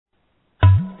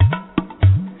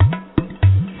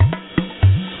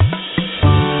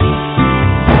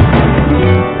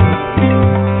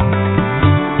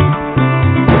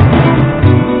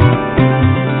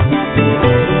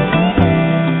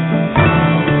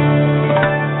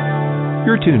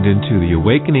You're tuned into the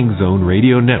Awakening Zone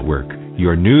Radio Network,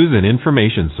 your news and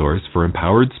information source for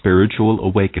empowered spiritual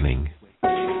awakening.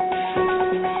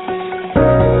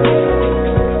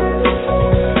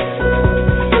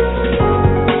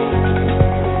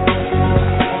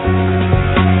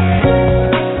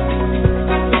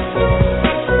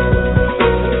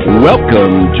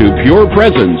 Welcome to Pure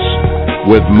Presence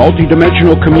with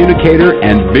multidimensional communicator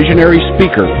and visionary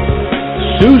speaker,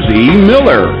 Susie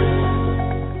Miller.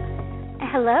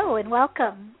 Hello and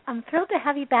welcome. I'm thrilled to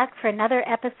have you back for another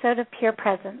episode of Pure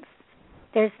Presence.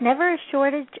 There's never a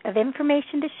shortage of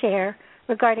information to share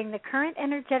regarding the current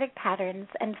energetic patterns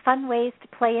and fun ways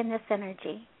to play in this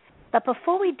energy. But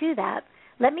before we do that,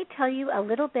 let me tell you a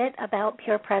little bit about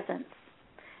Pure Presence.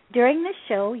 During this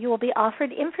show, you will be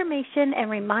offered information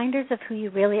and reminders of who you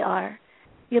really are.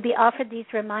 You'll be offered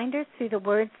these reminders through the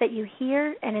words that you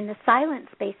hear and in the silent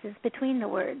spaces between the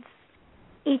words.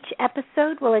 Each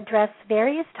episode will address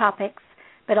various topics,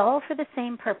 but all for the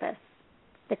same purpose.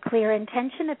 The clear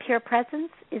intention of Pure Presence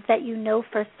is that you know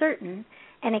for certain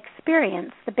and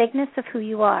experience the bigness of who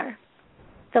you are.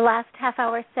 The last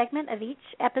half-hour segment of each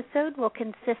episode will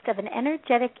consist of an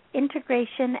energetic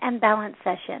integration and balance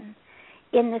session.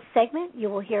 In this segment, you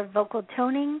will hear vocal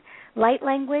toning, light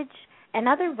language, and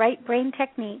other right brain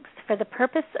techniques for the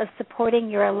purpose of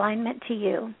supporting your alignment to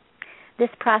you. This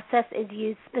process is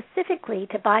used specifically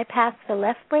to bypass the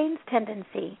left brain's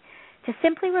tendency to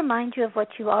simply remind you of what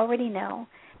you already know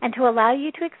and to allow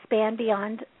you to expand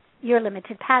beyond your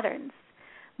limited patterns.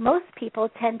 Most people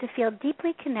tend to feel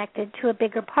deeply connected to a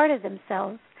bigger part of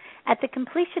themselves at the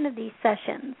completion of these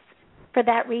sessions. For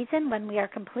that reason, when we are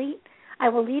complete, I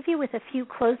will leave you with a few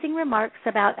closing remarks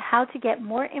about how to get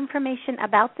more information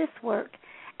about this work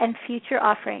and future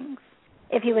offerings.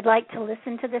 If you would like to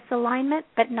listen to this alignment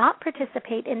but not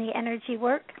participate in the energy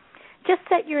work, just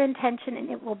set your intention and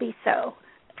it will be so.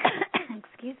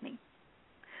 Excuse me.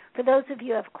 For those of you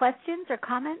who have questions or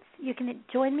comments, you can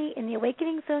join me in the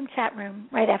Awakening Zone chat room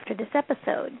right after this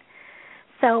episode.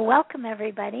 So welcome,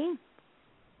 everybody.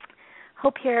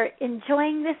 Hope you're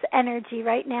enjoying this energy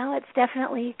right now. It's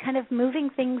definitely kind of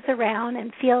moving things around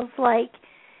and feels like,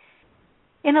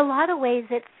 in a lot of ways,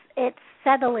 it's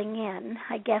settling in,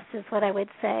 I guess is what I would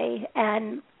say.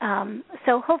 And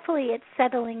so hopefully it's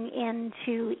settling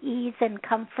into ease and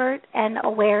comfort and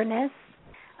awareness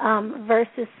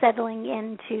versus settling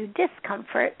into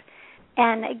discomfort.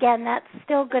 And again, that's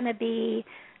still going to be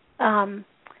the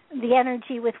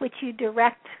energy with which you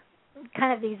direct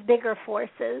kind of these bigger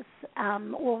forces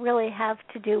will really have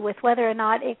to do with whether or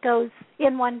not it goes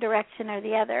in one direction or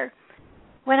the other.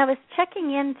 When I was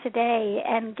checking in today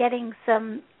and getting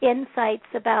some insights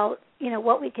about,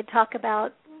 what we could talk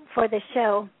about for the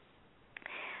show,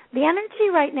 the energy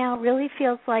right now really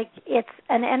feels like it's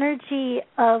an energy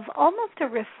of almost a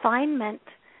refinement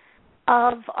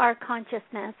of our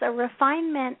consciousness, a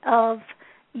refinement of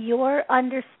your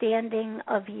understanding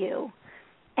of you.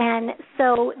 And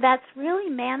so that's really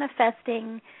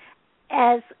manifesting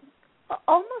as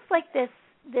almost like this,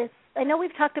 I know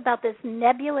we've talked about this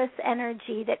nebulous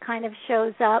energy that kind of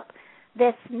shows up,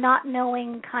 this not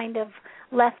knowing kind of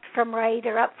left from right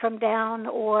or up from down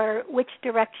or which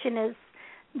direction is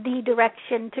the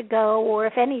direction to go or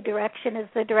if any direction is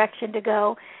the direction to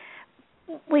go.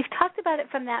 We've talked about it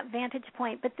from that vantage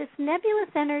point, but this nebulous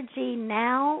energy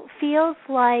now feels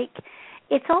like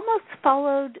it's almost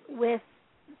followed with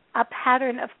a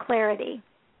pattern of clarity.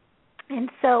 And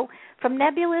so from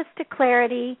nebulous to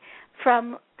clarity,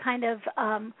 from kind of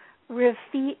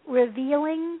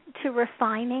revealing to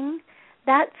refining,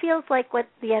 that feels like what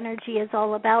the energy is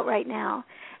all about right now.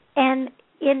 And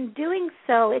in doing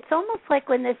so, it's almost like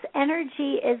when this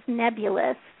energy is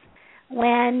nebulous,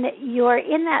 when you're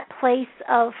in that place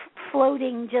of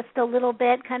floating just a little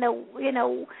bit, kind of,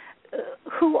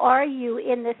 who are you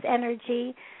in this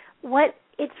energy? What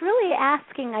it's really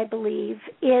asking, I believe,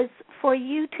 is for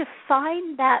you to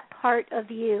find that part of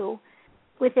you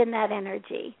within that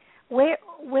energy.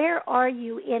 Where are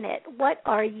you in it? What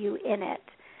are you in it?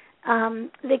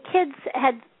 The kids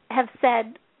have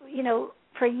said,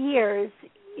 for years,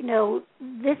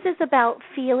 this is about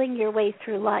feeling your way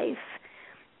through life.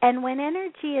 And when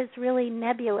energy is really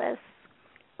nebulous,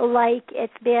 like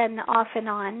it's been off and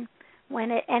on,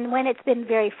 when it's been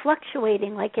very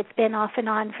fluctuating, like it's been off and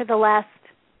on for the last,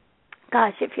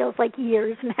 it feels like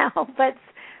years now, but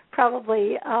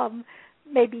probably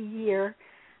maybe a year.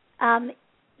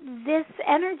 This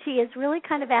energy is really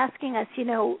kind of asking us,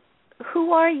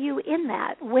 who are you in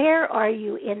that? Where are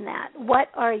you in that? What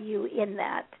are you in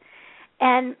that?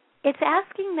 And it's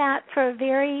asking that for a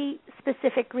very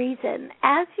specific reason.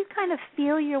 As you kind of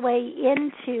feel your way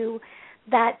into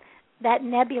that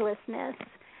nebulousness,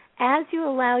 as you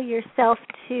allow yourself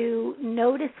to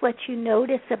notice what you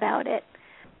notice about it,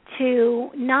 to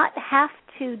not have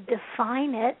to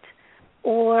define it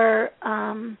or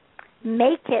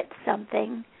make it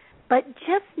something, but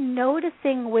just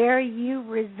noticing where you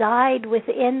reside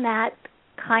within that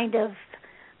kind of,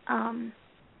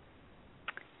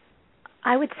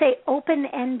 I would say,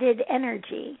 open-ended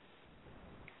energy.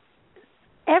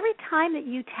 Every time that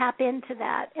you tap into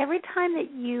that, every time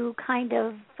that you kind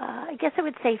of, I guess I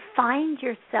would say, find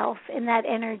yourself in that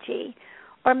energy,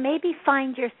 or maybe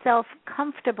find yourself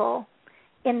comfortable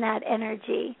in that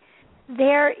energy,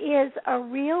 there is a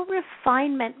real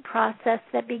refinement process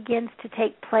that begins to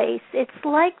take place. It's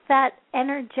like that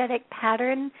energetic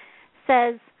pattern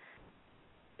says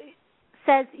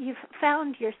you've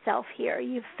found yourself here.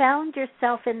 You've found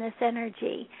yourself in this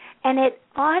energy, and it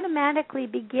automatically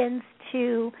begins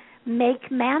to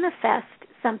make manifest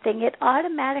something. It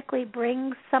automatically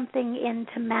brings something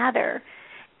into matter.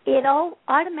 It all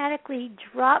automatically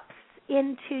drops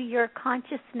into your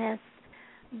consciousness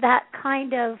that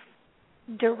kind of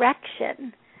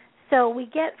direction. So we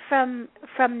get from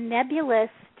nebulous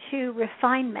to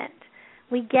refinement.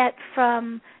 We get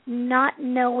from not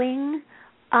knowing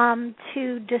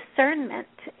to discernment,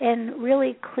 and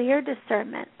really clear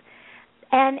discernment.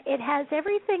 And it has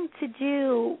everything to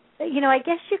do, I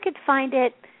guess you could find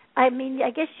it, I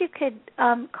guess you could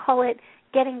call it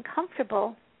getting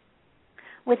comfortable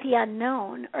with the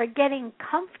unknown, or getting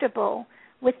comfortable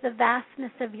with the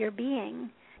vastness of your being,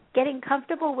 getting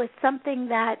comfortable with something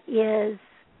that is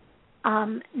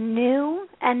new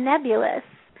and nebulous.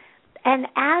 And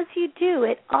as you do,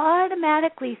 it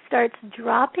automatically starts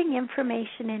dropping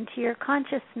information into your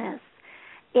consciousness.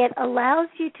 It allows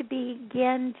you to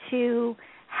begin to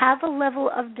have a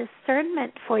level of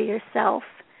discernment for yourself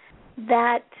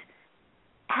that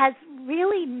has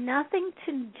really nothing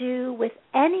to do with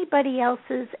anybody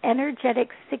else's energetic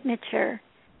signature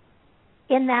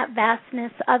in that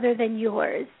vastness other than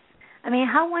yours. I mean,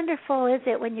 how wonderful is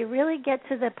it when you really get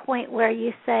to the point where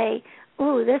you say,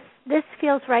 ooh, this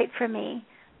feels right for me.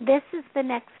 This is the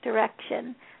next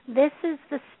direction. This is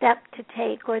the step to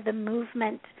take, or the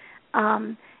movement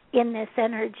in this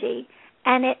energy.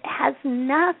 And it has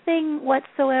nothing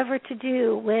whatsoever to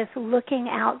do with looking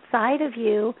outside of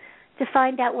you to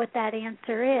find out what that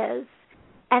answer is.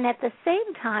 And at the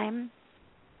same time,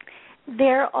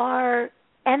 there are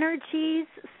energies,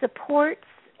 supports,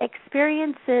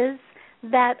 experiences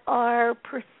that are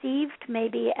perceived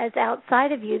maybe as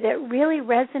outside of you that really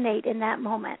resonate in that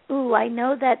moment. Ooh, I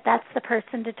know that that's the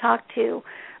person to talk to,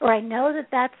 or I know that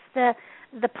that's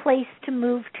the place to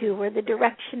move to, or the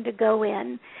direction to go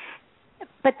in.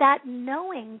 But that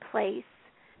knowing place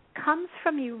comes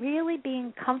from you really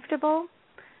being comfortable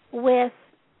with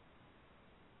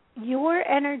your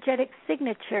energetic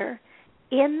signature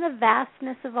in the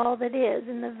vastness of all that is,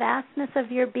 in the vastness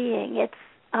of your being.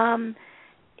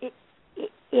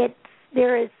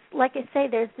 There is, like I say,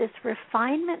 there's this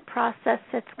refinement process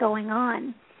that's going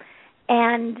on,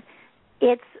 and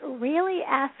it's really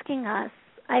asking us,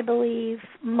 I believe,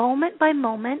 moment by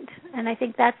moment, and I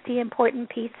think that's the important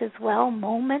piece as well,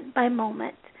 moment by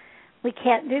moment. We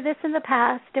can't do this in the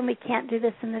past, and we can't do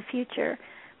this in the future,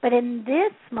 but in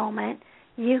this moment,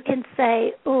 you can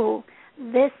say, ooh,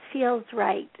 this feels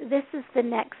right. This is the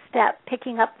next step,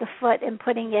 picking up the foot and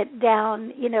putting it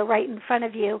down, right in front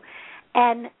of you.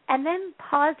 And then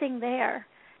pausing there,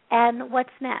 and what's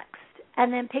next?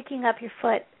 And then picking up your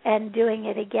foot and doing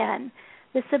it again.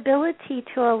 This ability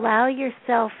to allow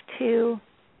yourself to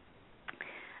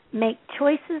make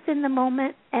choices in the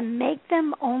moment and make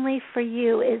them only for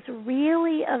you is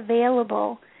really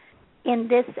available in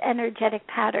this energetic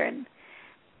pattern.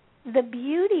 The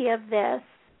beauty of this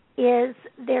is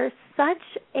there's such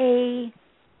a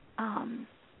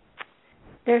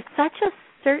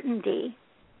certainty.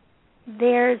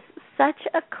 There's such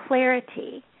a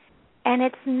clarity, and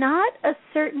it's not a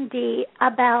certainty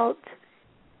about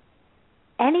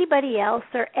anybody else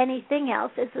or anything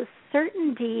else. It's a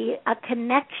certainty, a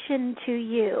connection to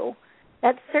you.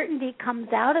 That certainty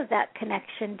comes out of that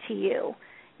connection to you,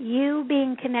 you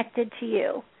being connected to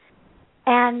you.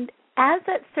 And as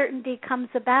that certainty comes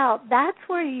about, that's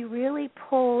where you really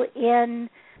pull in,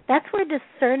 that's where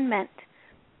discernment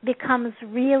becomes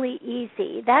really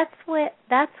easy. That's when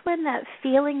that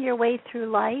feeling your way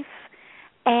through life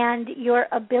and your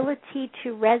ability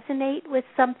to resonate with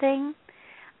something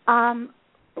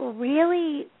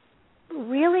really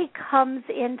comes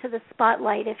into the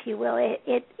spotlight, if you will.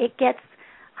 It gets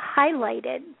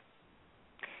highlighted.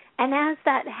 And as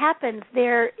that happens,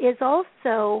 there is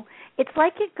also, it's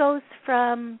like it goes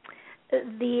from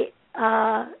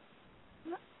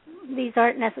these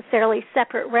aren't necessarily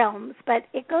separate realms, but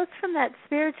it goes from that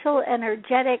spiritual,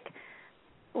 energetic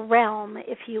realm,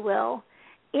 if you will,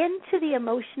 into the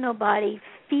emotional body,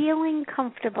 feeling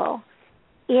comfortable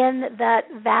in that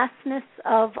vastness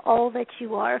of all that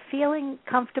you are, feeling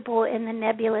comfortable in the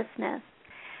nebulousness,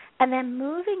 and then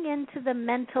moving into the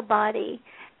mental body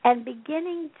and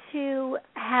beginning to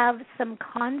have some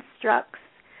constructs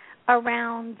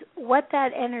around what that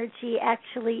energy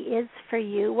actually is for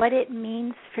you, what it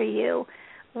means for you,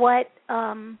 what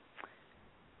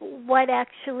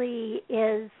actually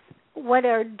is, what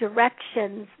are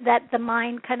directions that the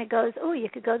mind kind of goes, oh, you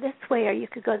could go this way or you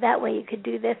could go that way, you could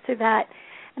do this or that.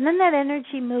 And then that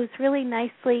energy moves really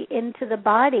nicely into the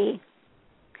body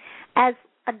as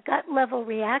a gut level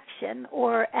reaction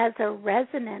or as a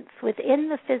resonance within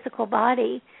the physical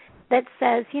body that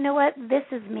says, you know what, this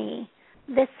is me.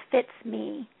 This fits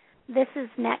me. This is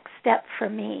next step for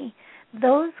me.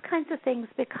 Those kinds of things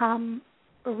become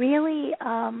really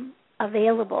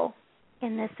available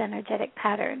in this energetic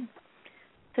pattern.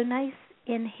 So nice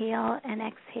inhale and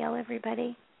exhale,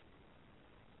 everybody.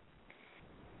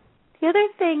 The other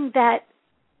thing that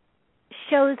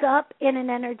shows up in an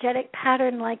energetic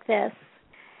pattern like this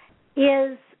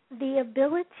is the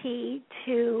ability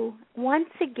to, once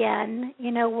again,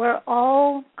 we're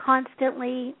all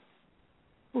constantly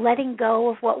letting go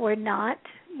of what we're not.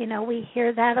 We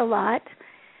hear that a lot.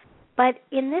 But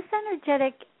in this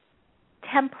energetic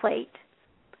template,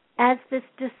 as this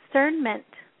discernment,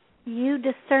 you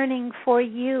discerning for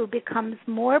you, becomes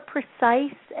more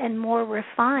precise and more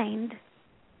refined,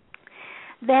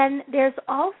 then there's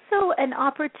also an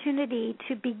opportunity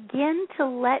to begin to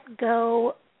let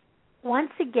go,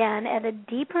 once again, at a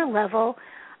deeper level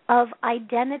of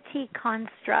identity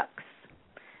constructs.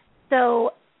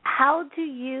 So how do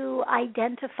you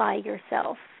identify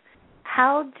yourself?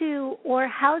 How do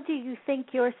you think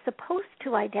you're supposed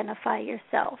to identify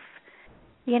yourself?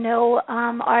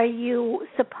 Are you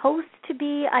supposed to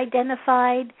be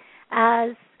identified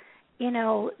as,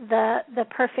 the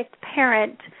perfect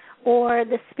parent or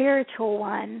the spiritual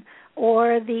one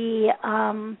or the,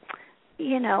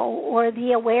 or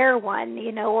the aware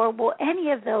one, or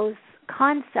any of those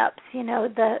concepts,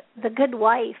 the good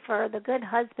wife or the good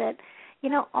husband,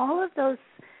 all of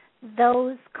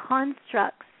those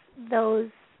constructs, those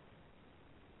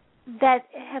that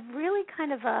have really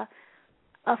kind of a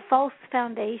false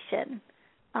foundation,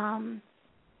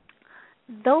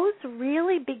 those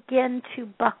really begin to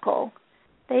buckle.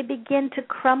 They begin to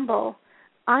crumble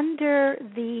under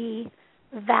the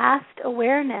vast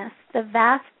awareness, the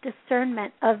vast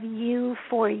discernment of you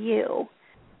for you.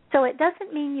 So it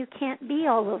doesn't mean you can't be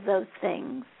all of those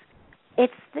things.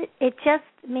 It just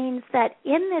means that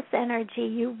in this energy,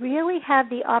 you really have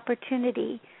the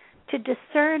opportunity to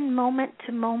discern moment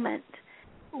to moment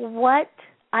what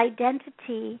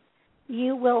identity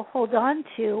you will hold on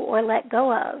to or let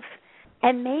go of.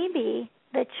 And maybe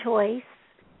the choice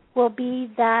will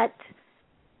be that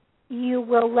you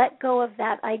will let go of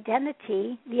that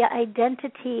identity, the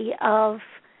identity of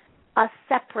a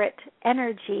separate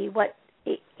energy, what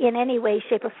in any way,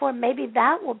 shape, or form. Maybe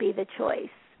that will be the choice.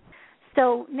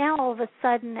 So now all of a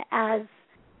sudden, as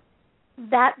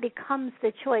that becomes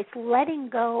the choice, letting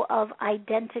go of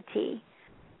identity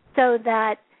so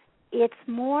that it's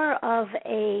more of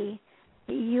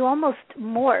you almost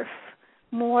morph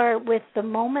more with the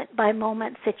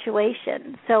moment-by-moment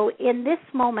situation. So in this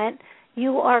moment,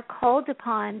 you are called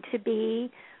upon to be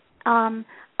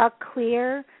a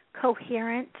clear,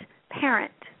 coherent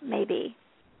parent, maybe.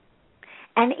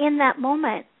 And in that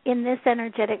moment, in this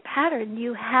energetic pattern,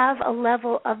 you have a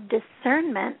level of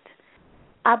discernment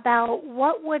about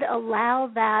what would allow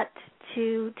that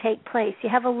to take place. You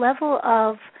have a level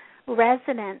of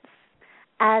resonance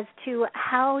as to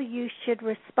how you should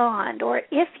respond, or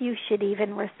if you should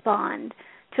even respond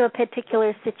to a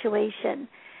particular situation.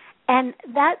 And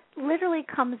that literally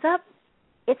comes up,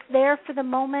 it's there for the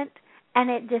moment, and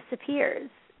it disappears.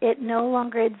 It no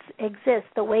longer exists.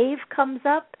 The wave comes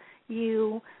up,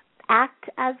 you act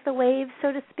as the wave,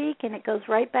 so to speak, and it goes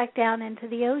right back down into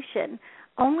the ocean,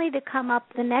 only to come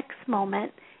up the next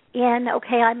moment in,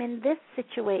 okay, I'm in this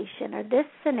situation or this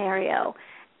scenario,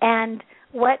 and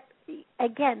what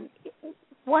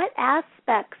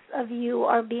aspects of you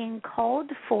are being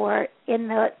called for in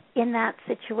that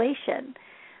situation.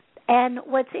 And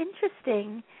what's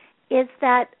interesting is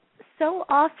that so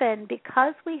often,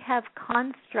 because we have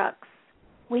constructs,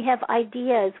 we have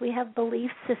ideas, we have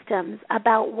belief systems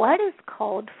about what is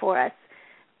called for us,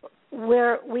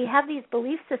 where we have these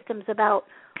belief systems about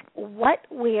what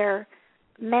we're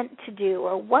meant to do,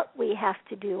 or what we have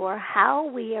to do, or how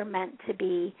we are meant to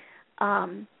be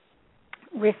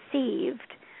received.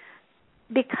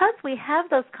 Because we have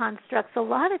those constructs, a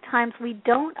lot of times we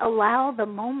don't allow the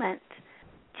moment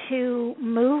to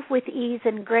move with ease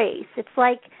and grace. It's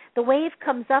like the wave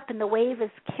comes up and the wave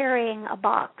is carrying a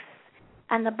box,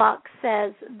 and the box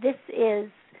says, this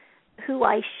is who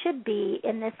I should be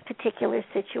in this particular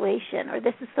situation, or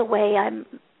this is the way I'm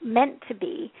meant to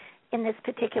be in this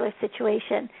particular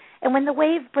situation. And when the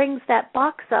wave brings that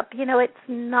box up, it's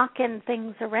knocking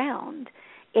things around.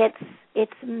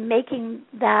 It's making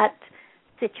that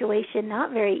situation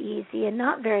not very easy and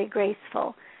not very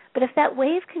graceful. But if that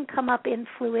wave can come up in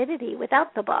fluidity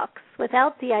without the box,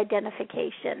 without the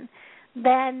identification,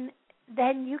 then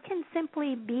you can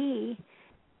simply be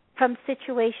from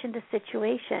situation to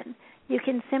situation. You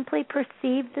can simply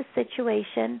perceive the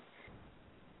situation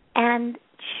and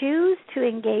choose to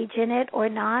engage in it or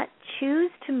not,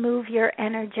 choose to move your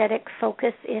energetic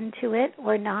focus into it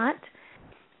or not.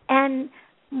 And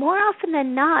more often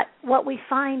than not, what we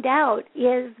find out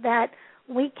is that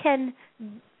we can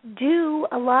do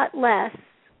a lot less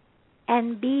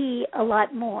and be a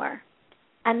lot more.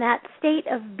 And that state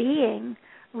of being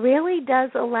really does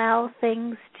allow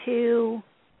things to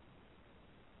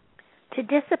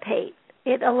dissipate.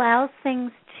 It allows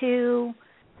things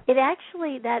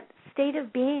that state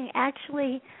of being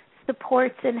actually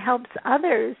supports and helps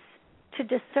others to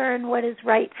discern what is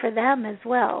right for them as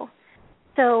well.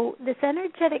 So this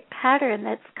energetic pattern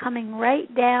that's coming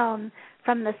right down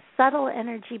from the subtle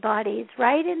energy bodies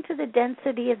right into the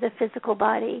density of the physical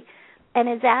body, and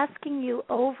is asking you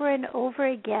over and over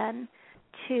again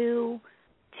to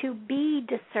be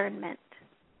discernment,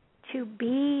 to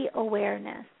be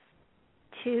awareness,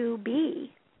 to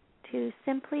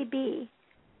simply be.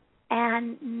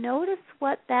 And notice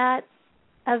what that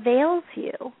avails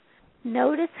you.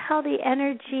 Notice how the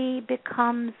energy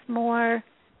becomes more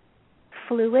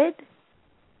fluid.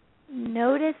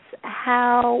 Notice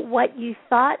how what you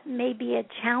thought may be a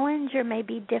challenge or may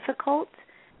be difficult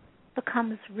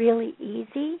becomes really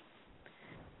easy.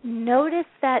 Notice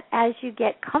that as you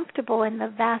get comfortable in the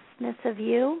vastness of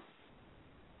you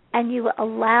and you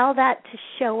allow that to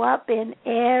show up in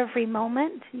every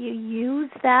moment, you use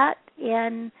that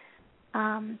in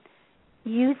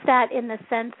the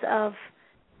sense of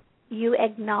you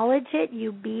acknowledge it,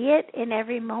 you be it in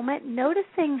every moment,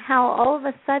 noticing how all of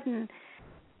a sudden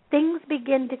things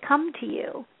begin to come to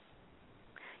you.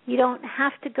 You don't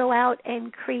have to go out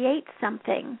and create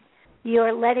something.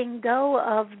 You're letting go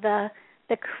of the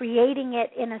creating it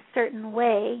in a certain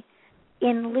way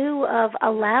in lieu of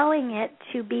allowing it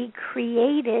to be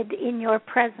created in your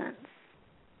presence.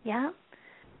 Yeah?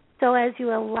 So as you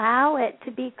allow it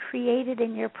to be created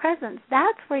in your presence,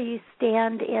 that's where you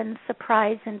stand in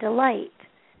surprise and delight.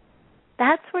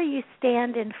 That's where you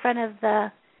stand in front of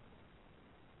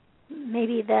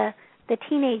maybe the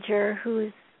teenager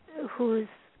who's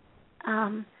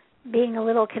being a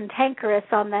little cantankerous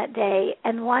on that day,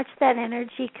 and watch that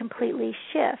energy completely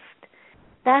shift.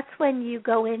 That's when you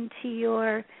go into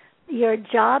your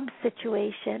job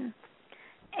situation,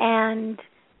 and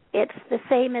it's the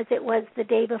same as it was the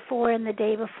day before and the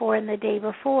day before and the day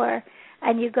before,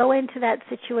 and you go into that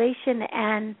situation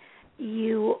and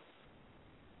you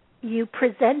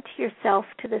present yourself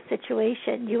to the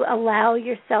situation. You allow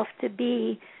yourself to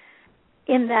be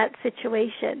in that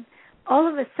situation. All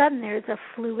of a sudden there's a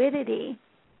fluidity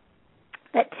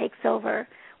that takes over,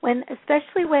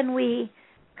 especially when we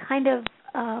kind of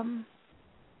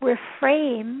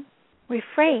refrain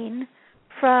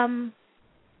from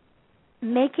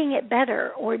making it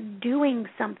better or doing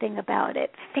something about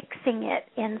it, fixing it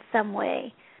in some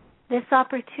way. This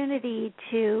opportunity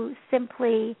to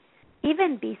simply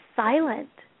even be silent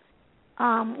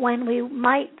when we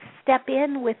might step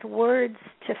in with words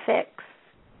to fix.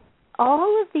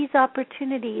 All of these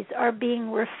opportunities are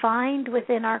being refined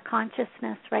within our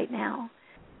consciousness right now.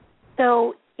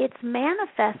 So it's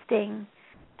manifesting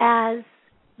as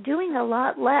doing a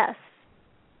lot less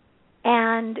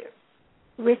and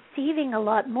receiving a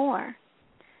lot more.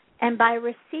 And by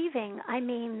receiving, I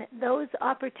mean those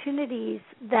opportunities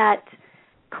that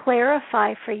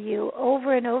clarify for you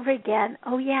over and over again,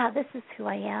 oh yeah, this is who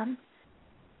I am.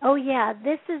 Oh yeah,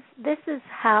 this is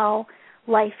how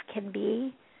life can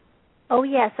be. Oh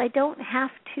yes, I don't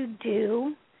have to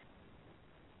do.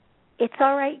 It's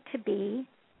all right to be.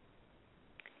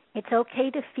 It's okay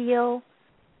to feel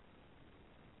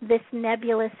this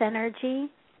nebulous energy,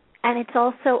 and it's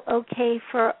also okay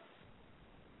for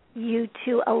you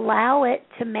to allow it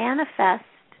to manifest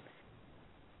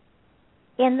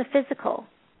in the physical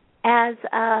as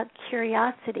a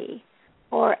curiosity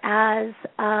or as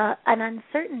an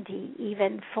uncertainty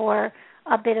even for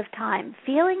a bit of time.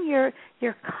 Feeling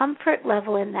your comfort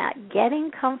level in that,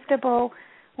 getting comfortable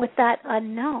with that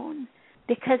unknown,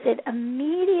 because it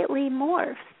immediately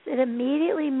morphs. It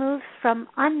immediately moves from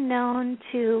unknown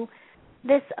to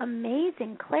this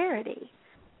amazing clarity.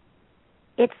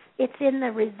 It's in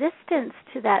the resistance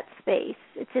to that space.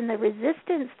 It's in the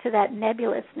resistance to that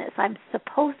nebulousness. I'm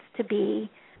supposed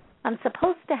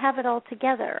to have it all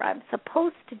together. I'm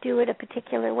supposed to do it a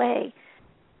particular way.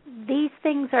 These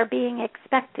things are being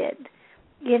expected.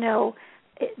 You know,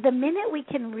 the minute we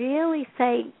can really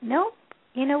say, nope,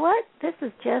 you know what? This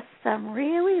is just some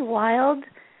really wild,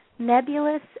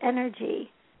 nebulous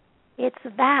energy. It's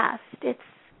vast.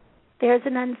 There's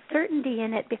an uncertainty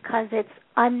in it because it's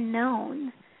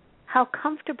unknown. How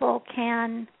comfortable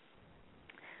can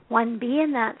one be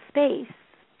in that space?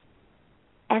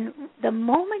 And the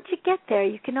moment you get there,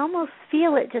 you can almost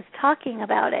feel it just talking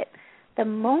about it. The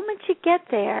moment you get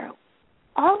there,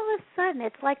 all of a sudden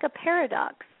it's like a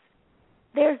paradox.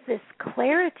 There's this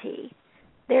clarity.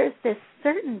 There's this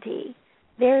certainty.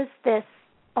 There's this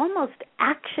almost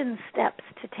action steps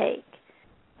to take.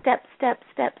 Step, step,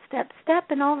 step, step, step,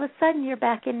 and all of a sudden you're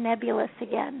back in nebulous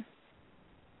again.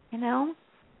 You know?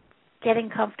 Getting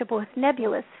comfortable with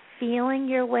nebulous, feeling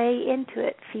your way into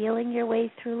it, feeling your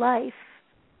way through life,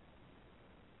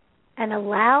 and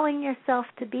allowing yourself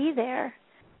to be there.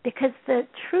 Because the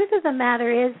truth of the matter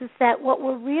is that what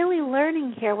we're really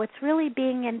learning here, what's really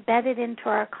being embedded into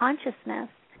our consciousness,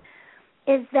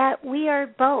 is that we are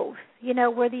both. You know,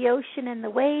 we're the ocean and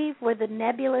the wave, we're the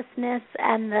nebulousness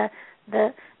and the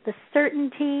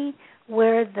certainty,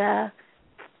 we're the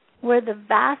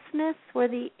vastness, we're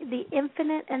the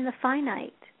infinite and the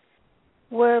finite.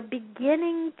 We're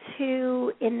beginning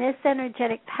to, in this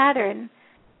energetic pattern,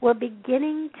 we're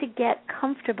beginning to get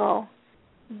comfortable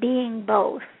being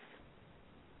both.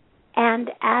 And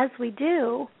as we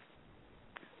do,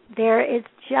 there is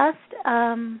just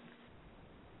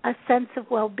a sense of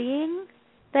well-being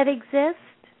that exists.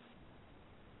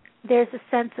 There's a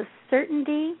sense of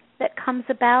certainty that comes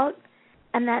about,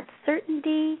 and that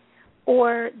certainty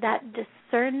or that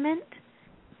discernment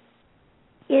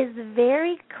is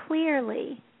very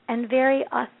clearly and very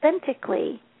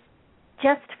authentically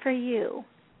just for you.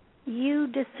 You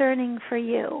discerning for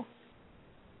you.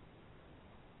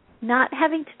 Not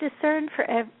having to discern for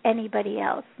anybody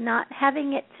else. Not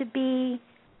having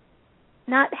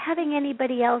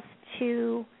anybody else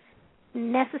to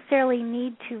necessarily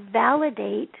need to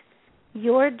validate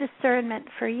your discernment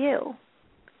for you.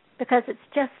 Because it's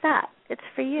just that. It's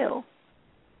for you.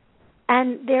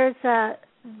 And there's a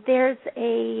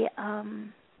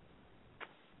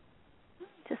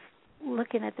just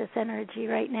looking at this energy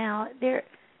right now,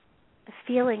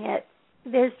 feeling it,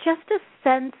 there's just a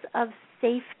sense of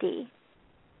safety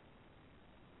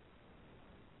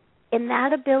in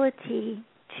that ability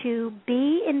to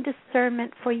be in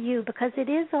discernment for you, because it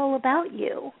is all about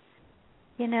you.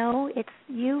 You know, it's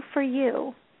you for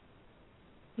you.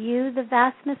 You, the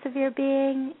vastness of your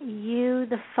being, you,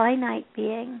 the finite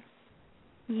being,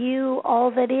 you,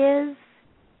 all that is,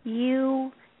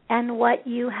 you, and what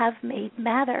you have made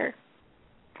matter.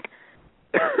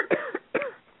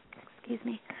 Excuse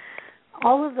me.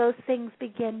 All of those things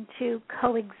begin to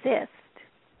coexist.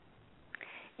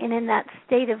 And in that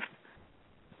state of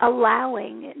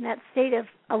allowing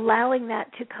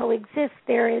that to coexist,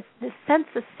 there is this sense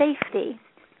of safety.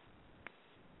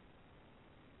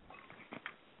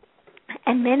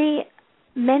 And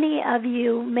many of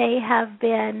you may have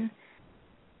been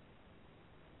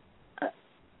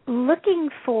looking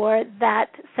for that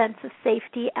sense of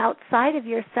safety outside of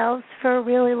yourselves for a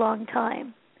really long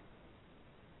time.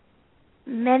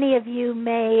 Many of you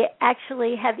may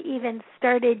actually have even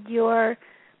started your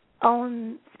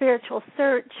own spiritual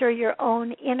search or your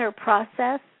own inner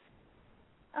process,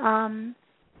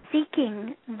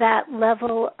 seeking that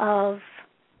level of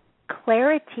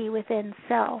clarity within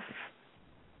self.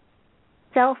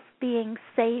 Self being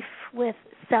safe with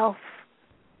self.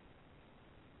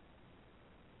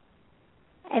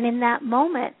 And in that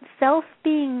moment, self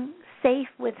being safe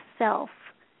with self,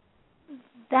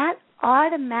 that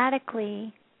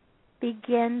automatically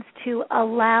begins to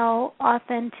allow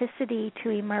authenticity to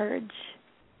emerge.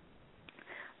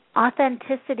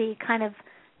 Authenticity kind of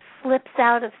slips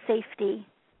out of safety.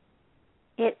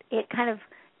 It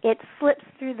slips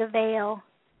through the veil.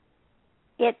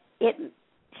 It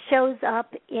shows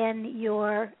up in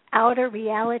your outer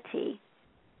reality.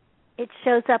 It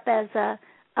shows up as a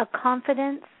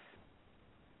confidence,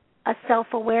 a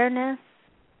self-awareness,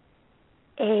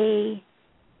 and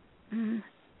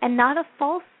not a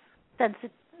false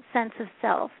sense of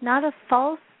self, not a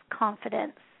false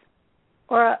confidence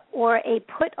or a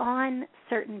put-on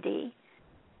certainty.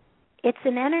 It's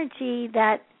an energy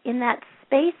that in that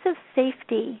space of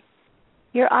safety,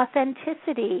 your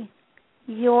authenticity,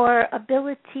 your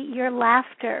ability, your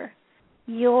laughter,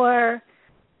 your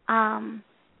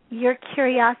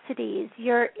curiosities,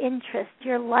 your interests,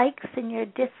 your likes and your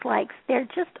dislikes, they're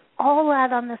just all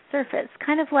out on the surface,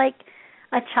 kind of like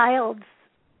a child's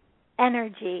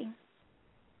energy.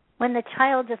 When the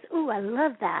child just, ooh, I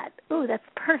love that. Ooh, that's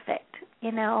perfect.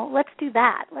 Let's do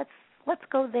that. Let's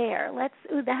go there.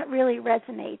 Ooh, that really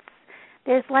resonates.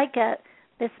 There's like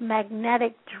this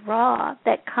magnetic draw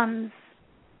that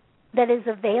is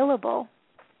available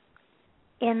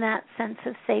in that sense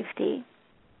of safety,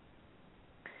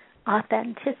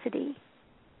 authenticity.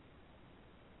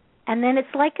 And then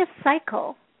it's like a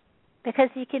cycle, because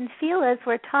you can feel as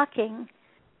we're talking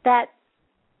that,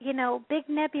 big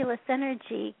nebulous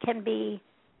energy can be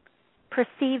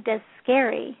perceived as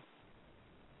scary,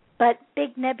 but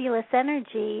big nebulous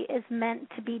energy is meant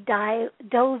to be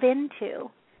dove into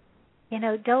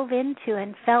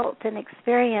and felt and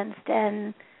experienced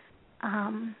and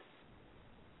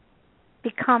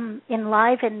become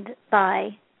enlivened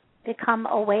by, become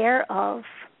aware of.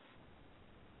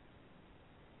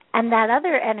 And that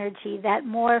other energy, that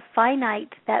more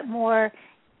finite, that more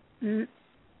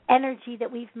energy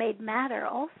that we've made matter,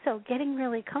 also getting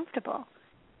really comfortable.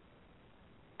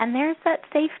 And there's that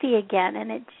safety again, and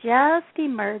it just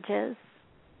emerges.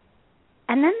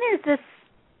 And then there's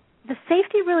the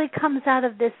safety really comes out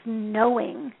of this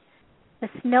knowing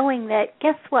that,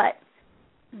 guess what,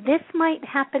 this might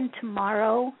happen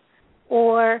tomorrow,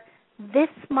 or this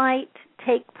might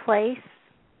take place,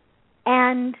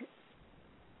 and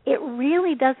it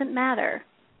really doesn't matter.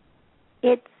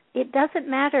 It doesn't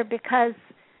matter, because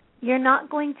you're not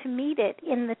going to meet it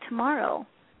in the tomorrow.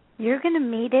 You're going to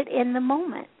meet it in the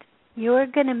moment. You're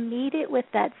going to meet it with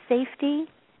that safety,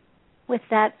 with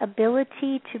that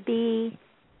ability to be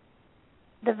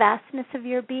the vastness of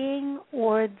your being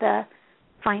or the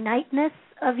finiteness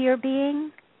of your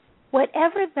being.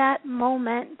 Whatever that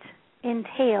moment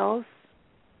entails,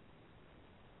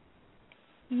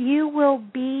 you will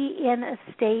be in a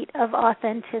state of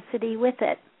authenticity with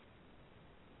it.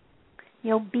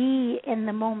 You'll be in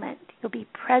the moment. You'll be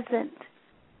present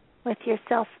with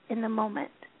yourself in the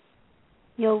moment.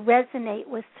 You'll resonate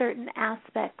with certain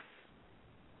aspects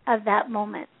of that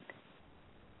moment.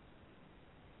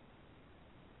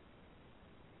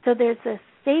 So there's a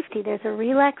safety, there's a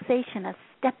relaxation, a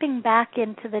stepping back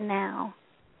into the now,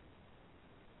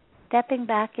 stepping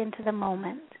back into the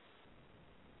moment.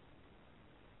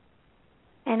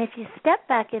 And if you step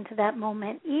back into that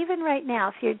moment, even right now,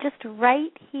 if you're just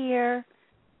right here,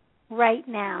 right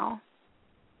now,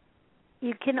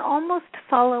 you can almost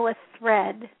follow a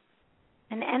thread,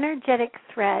 an energetic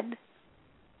thread.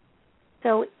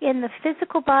 So in the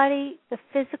physical body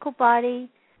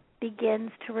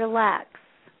begins to relax.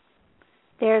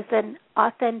 There's an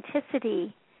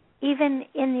authenticity, even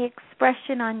in the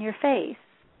expression on your face.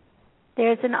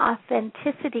 There's an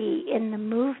authenticity in the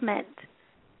movement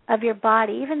of your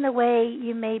body, even the way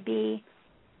you may be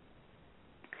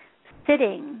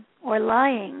sitting or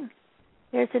lying.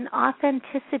 There's an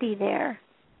authenticity there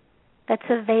that's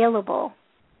available,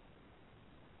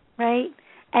 right?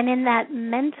 And in that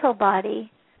mental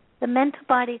body, the mental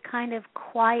body kind of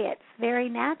quiets very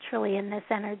naturally in this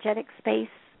energetic space.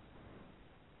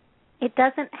 It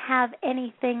doesn't have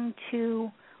anything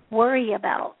to worry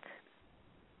about.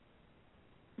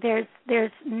 There's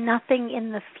nothing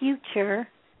in the future,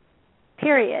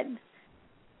 period.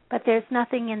 But there's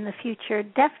nothing in the future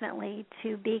definitely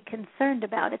to be concerned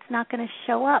about. It's not going to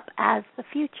show up as the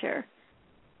future.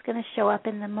 It's going to show up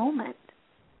in the moment.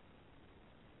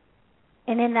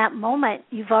 And in that moment,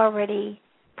 you've already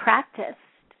practiced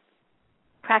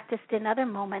in other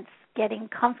moments, getting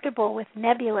comfortable with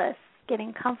nebulous,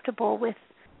 getting comfortable with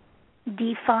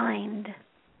defined.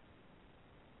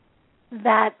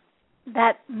 That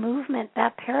movement,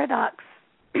 that paradox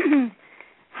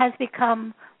has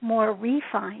become more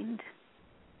refined.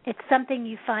 It's something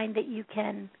you find that you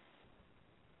can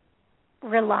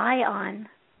rely on.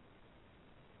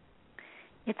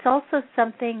 It's also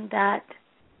something that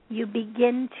you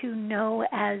begin to know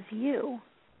as you.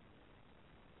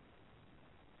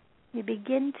 You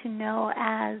begin to know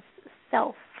as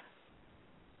self.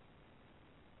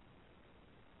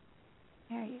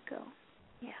 There you go.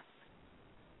 Yeah.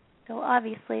 So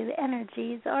obviously the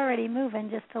energy is already moving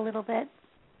just a little bit.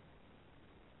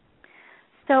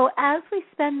 So as we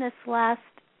spend this last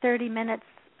 30 minutes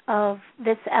of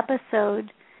this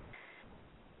episode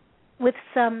with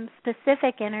some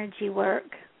specific energy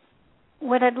work,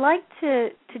 what I'd like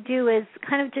to do is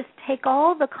kind of just take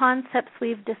all the concepts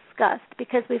we've discussed,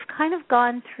 because we've kind of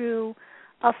gone through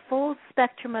a full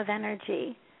spectrum of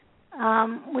energy.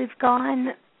 We've gone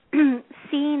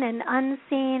seen and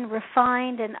unseen,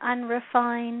 refined and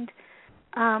unrefined.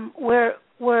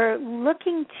 We're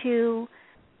looking to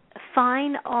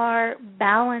find our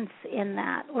balance in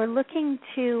that. We're looking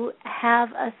to have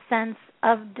a sense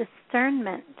of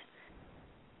discernment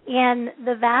in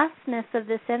the vastness of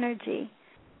this energy.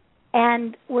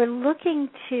 And we're looking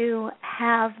to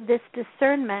have this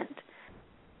discernment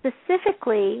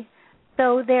specifically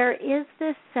so there is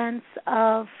this sense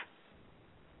of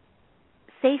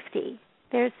safety.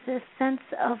 There's this sense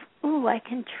of, ooh, I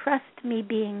can trust me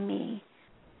being me.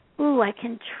 Ooh, I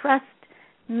can trust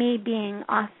me being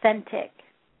authentic,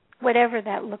 whatever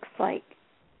that looks like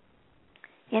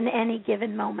in any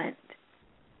given moment.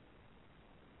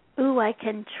 Ooh, I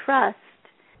can trust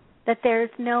that there's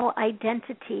no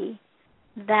identity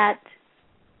that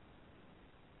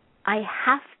I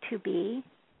have to be.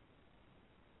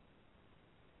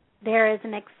 There is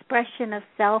an expression of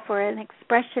self or an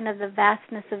expression of the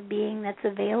vastness of being that's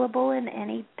available in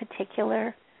any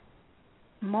particular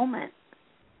moment.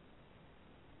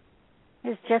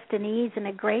 There's just an ease and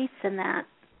a grace in that.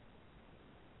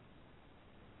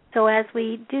 So as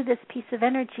we do this piece of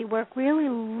energy work, really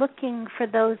looking for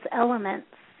those elements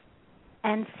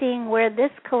and seeing where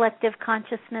this collective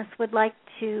consciousness would like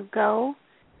to go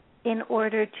in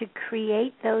order to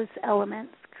create those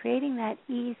elements, creating that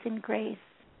ease and grace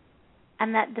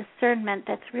and that discernment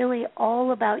that's really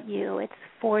all about you. It's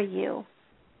for you,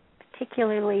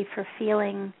 particularly for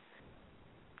feeling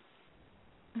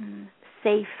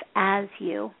safe as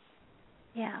you.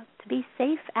 Yeah, to be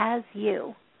safe as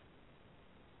you.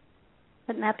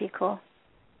 Wouldn't that be cool?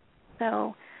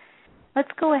 So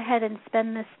let's go ahead and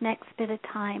spend this next bit of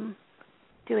time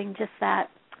doing just that.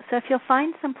 So if you'll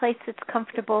find some place that's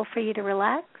comfortable for you to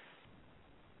relax,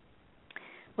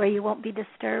 where you won't be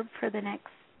disturbed for the next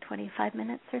 25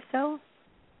 minutes or so.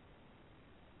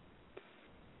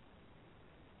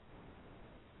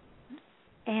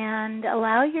 And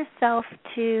allow yourself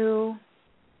to,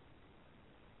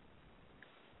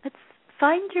 let's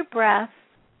find your breath.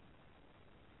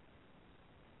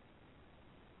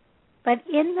 But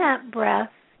in that breath,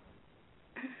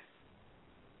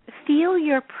 feel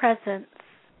your presence.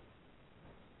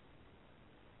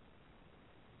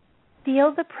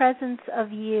 Feel the presence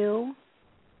of you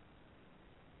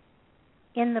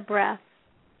in the breath.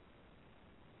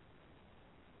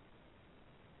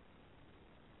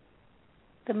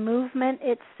 The movement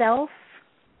itself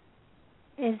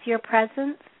is your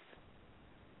presence.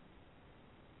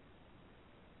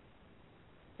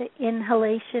 The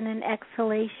inhalation and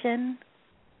exhalation,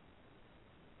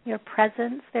 your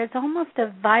presence. There's almost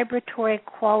a vibratory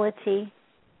quality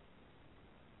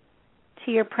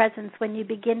to your presence when you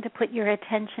begin to put your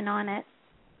attention on it.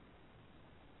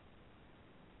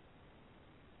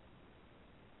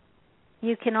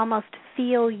 You can almost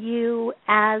feel you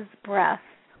as breath.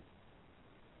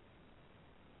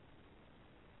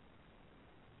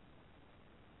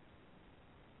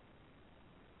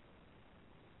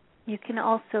 You can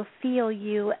also feel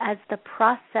you as the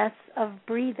process of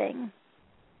breathing.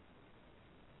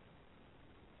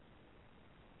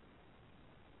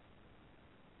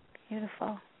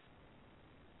 Beautiful.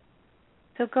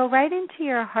 So go right into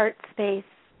your heart space.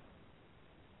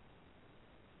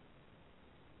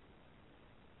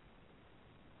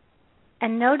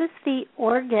 And notice the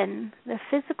organ, the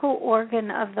physical organ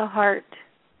of the heart.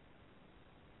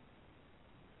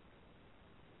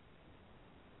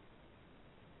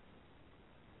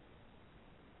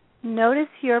 Notice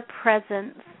your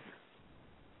presence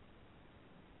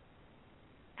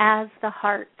as the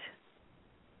heart.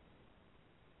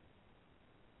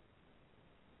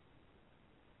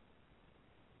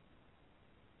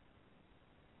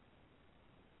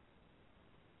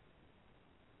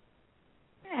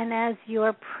 And as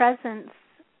your presence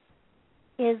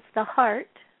is the heart,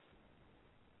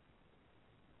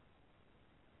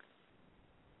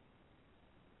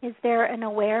 is there an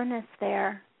awareness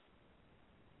there?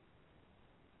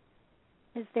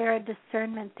 Is there a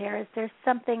discernment there? Is there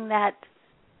something that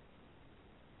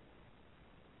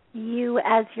you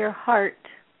as your heart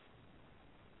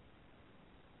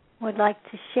would like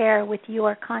to share with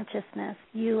your consciousness,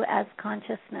 you as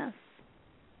consciousness?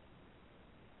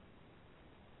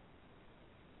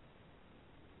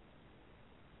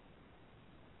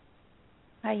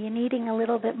 Are you needing a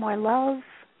little bit more love?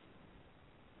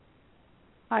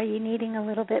 Are you needing a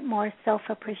little bit more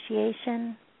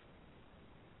self-appreciation?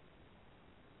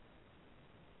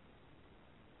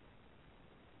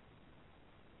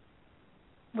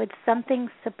 Would something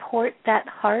support that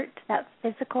heart, that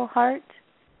physical heart,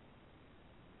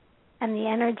 and the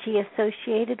energy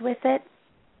associated with it?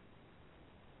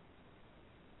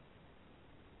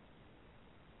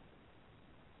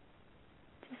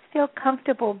 Just feel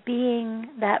comfortable being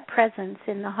that presence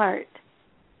in the heart.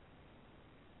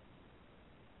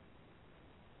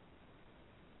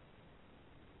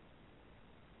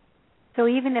 So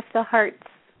even if the heart's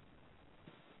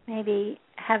maybe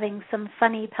having some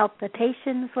funny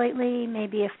palpitations lately,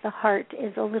 maybe if the heart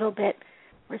is a little bit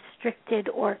restricted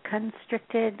or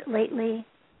constricted lately,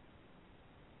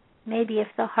 maybe if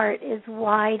the heart is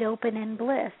wide open in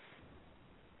bliss,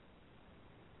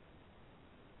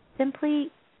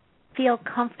 simply feel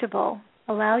comfortable.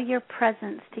 Allow your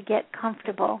presence to get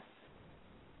comfortable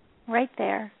right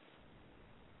there.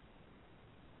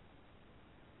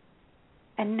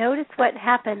 And notice what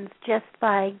happens just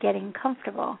by getting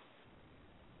comfortable.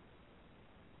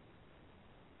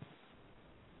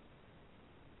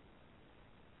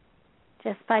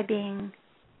 Just by being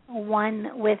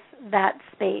one with that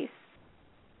space.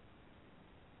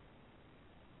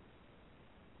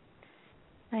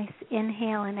 Nice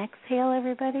inhale and exhale,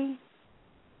 everybody.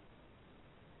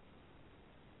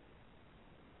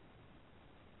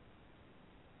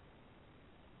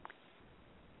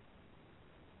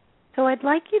 So I'd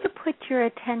like you to put your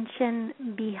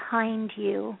attention behind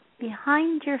you,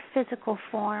 behind your physical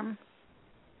form,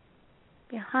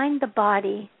 behind the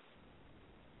body,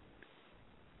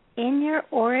 in your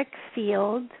auric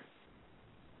field.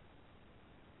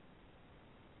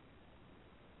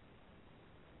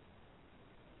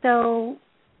 So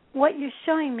what you're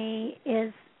showing me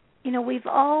is, we've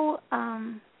all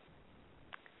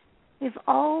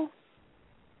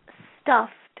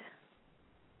stuffed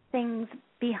things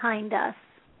behind us,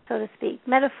 so to speak,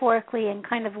 metaphorically and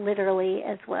kind of literally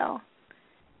as well.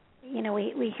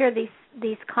 We hear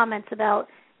these comments about,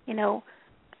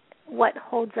 what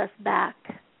holds us back,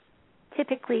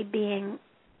 typically being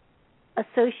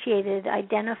associated,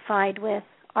 identified with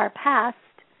our past,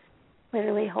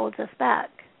 literally holds us back.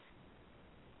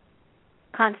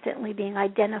 Constantly being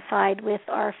identified with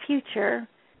our future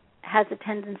has a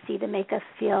tendency to make us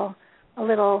feel a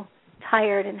little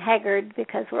tired and haggard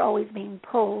because we're always being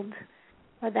pulled,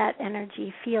 or that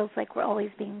energy feels like we're always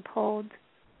being pulled.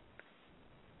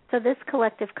 So this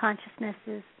collective consciousness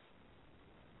is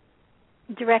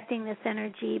directing this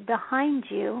energy behind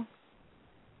you.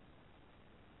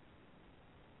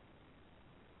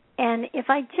 And if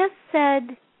I just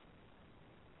said,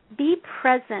 be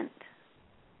present,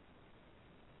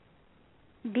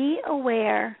 be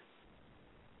aware,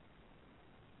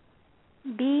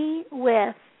 be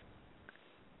with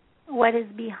what is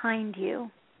behind you.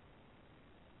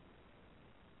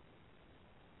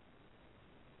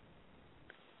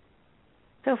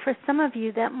 So for some of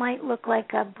you, that might look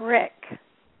like a brick,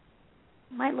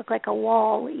 might look like a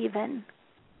wall even.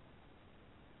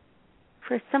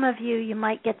 For some of you, you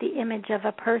might get the image of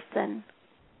a person.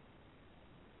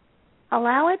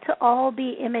 Allow it to all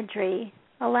be imagery.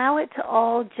 Allow it to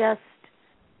all just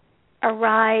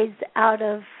arise out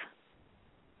of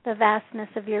the vastness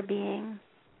of your being.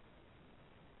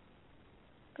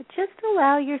 But just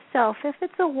allow yourself, if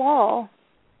it's a wall,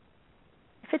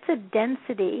 if it's a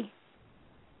density,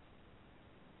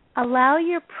 allow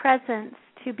your presence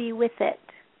to be with it.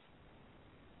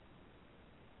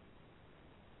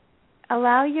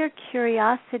 Allow your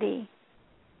curiosity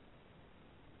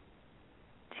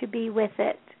to be with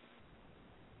it.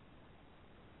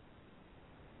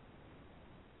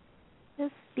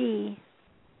 Just be.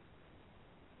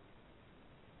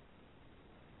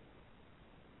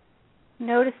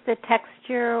 Notice the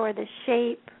texture or the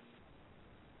shape,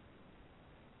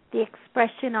 the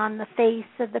expression on the face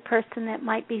of the person that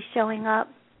might be showing up,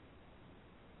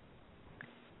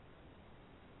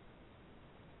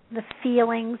 the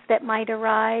feelings that might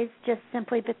arise just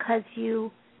simply because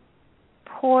you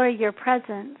pour your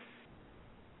presence,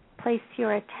 place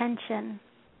your attention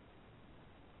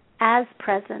as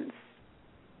presence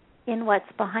in what's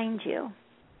behind you.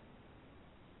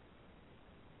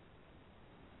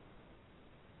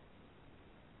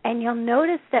 And you'll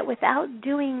notice that without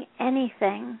doing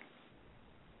anything,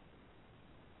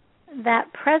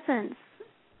 that presence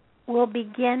will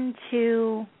begin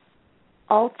to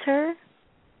alter,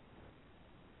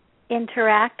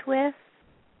 interact with,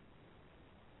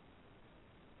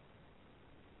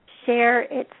 share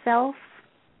itself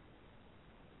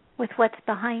with what's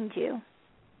behind you.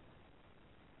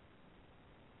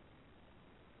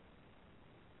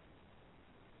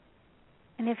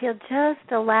 And if you'll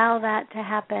just allow that to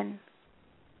happen,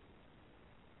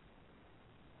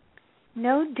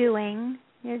 no doing,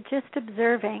 You're just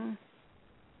observing.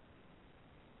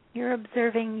 You're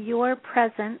observing your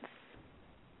presence,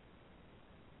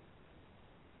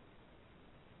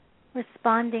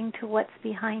 responding to what's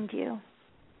behind you.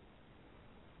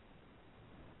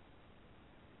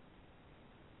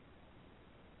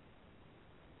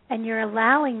 And you're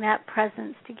allowing that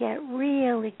presence to get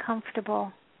really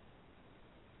comfortable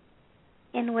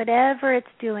in whatever it's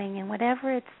doing, in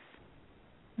whatever it's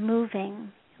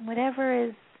moving, whatever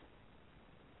is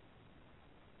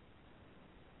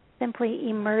simply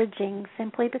emerging,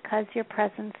 simply because your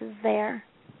presence is there.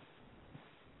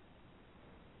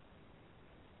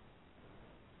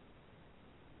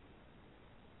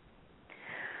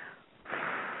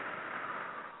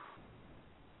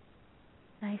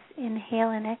 Nice inhale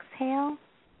and exhale.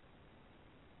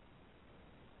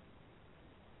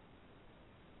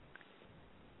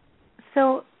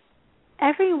 So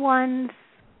everyone's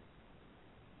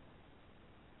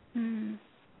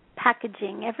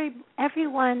packaging,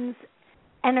 everyone's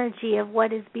energy of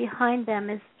what is behind them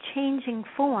is changing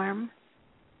form.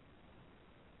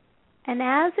 And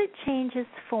as it changes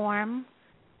form,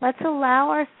 let's allow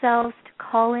ourselves to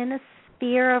call in a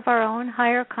sphere of our own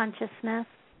higher consciousness.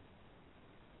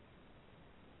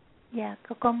 Yeah,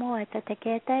 kokomo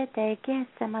etateketa eteke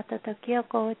samatotokyo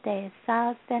kote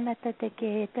sa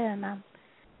sematoteke etema.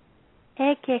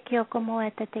 Eke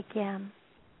kyokomo etatekiam.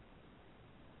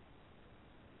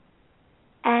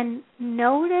 And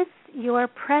notice your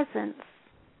presence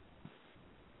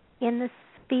in the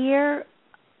sphere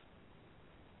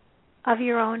of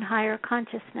your own higher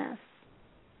consciousness.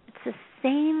 It's the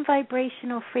same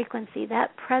vibrational frequency.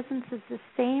 That presence is the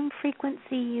same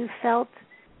frequency you felt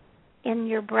in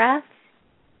your breath.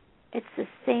 It's the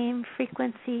same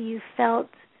frequency you felt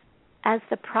as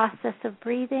the process of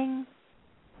breathing.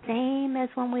 Same as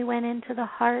when we went into the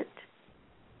heart.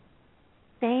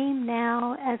 Same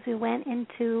now as we went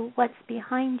into what's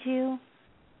behind you.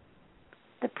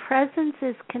 The presence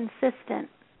is consistent.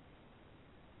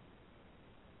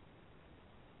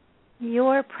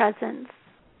 Your presence,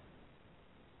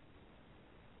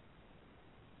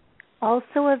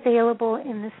 also available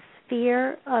in the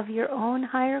sphere of your own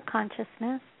higher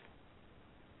consciousness.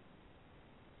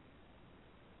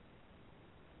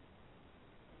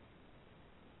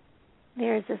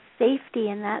 There's a safety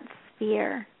in that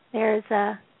sphere. There's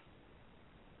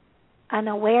an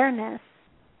awareness,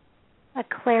 a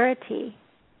clarity,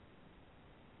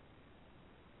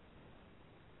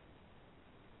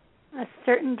 a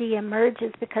certainty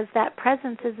emerges because that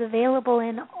presence is available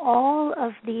in all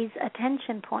of these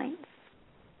attention points.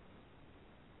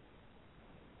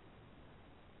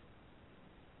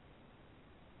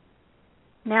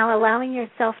 Now allowing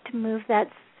yourself to move that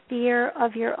sphere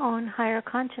of your own higher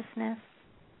consciousness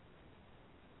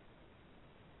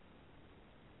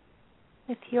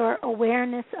with your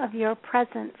awareness of your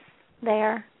presence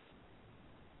there,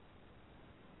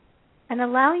 and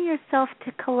allowing yourself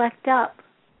to collect up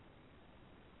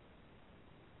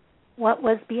what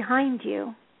was behind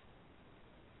you.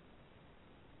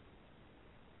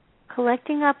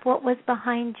 Collecting up what was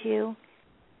behind you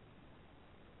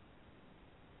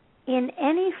in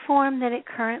any form that it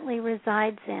currently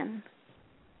resides in.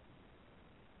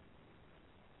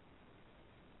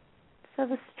 So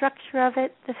the structure of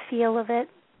it, the feel of it,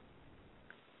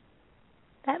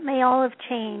 that may all have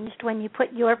changed when you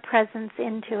put your presence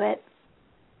into it.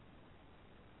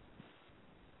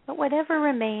 But whatever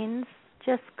remains,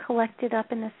 just collect it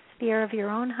up in the sphere of your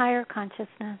own higher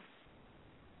consciousness.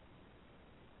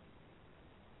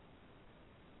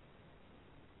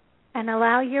 And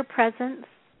allow your presence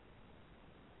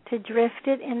to drift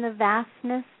it in the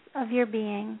vastness of your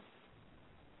being.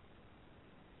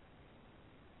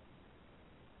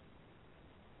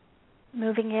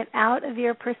 Moving it out of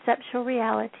your perceptual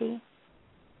reality.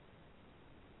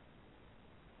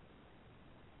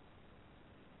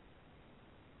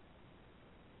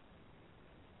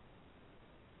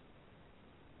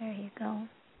 There you go.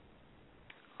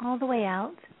 All the way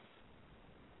out.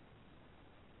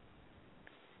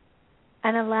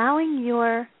 And allowing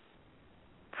your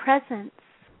presence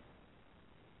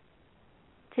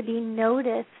to be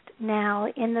noticed now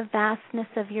in the vastness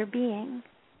of your being.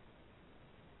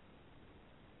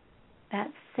 That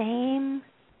same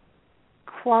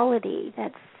quality,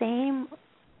 that same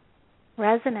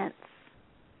resonance,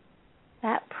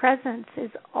 that presence is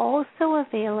also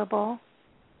available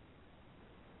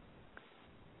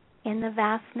in the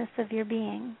vastness of your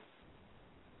being.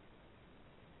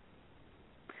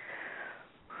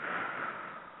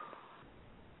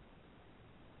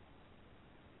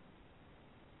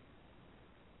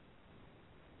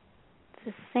 It's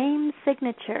the same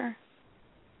signature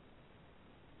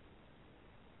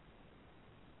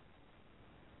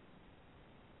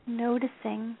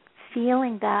noticing,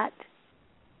 feeling that,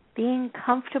 being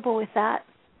comfortable with that.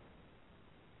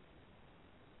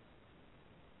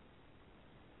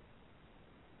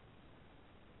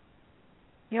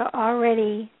 You're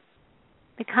already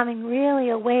becoming really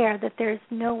aware that there's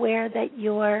nowhere that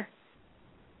your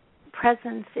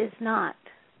presence is not.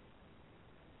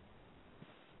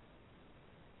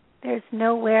 There's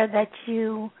nowhere that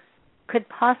you could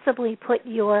possibly put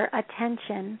your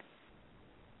attention,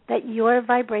 that your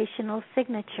vibrational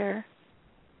signature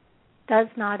does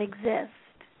not exist.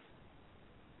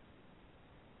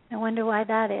 I wonder why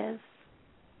that is.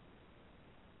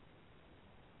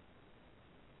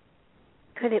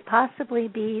 Could it possibly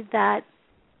be that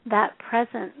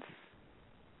presence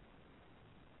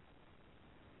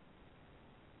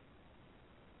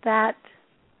that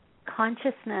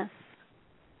consciousness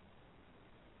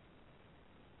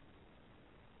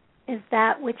is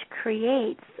that which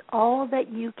creates all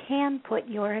that you can put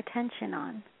your attention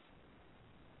on?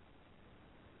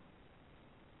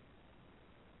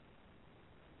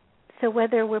 So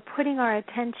whether we're putting our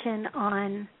attention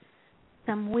on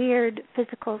some weird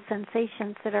physical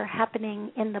sensations that are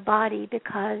happening in the body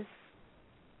because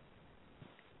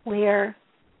we're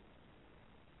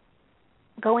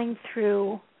going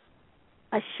through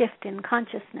a shift in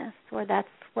consciousness, or that's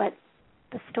what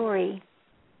the story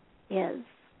is,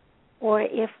 or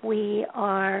if we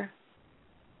are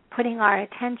putting our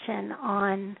attention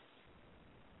on,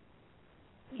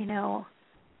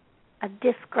 a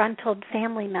disgruntled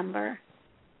family member,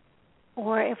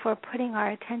 or if we're putting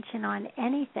our attention on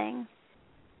anything,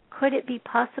 could it be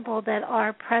possible that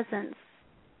our presence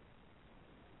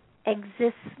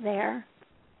exists there?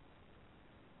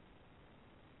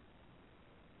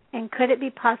 And could it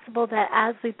be possible that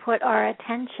as we put our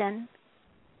attention,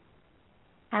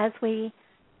 as we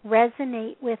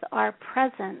resonate with our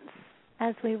presence,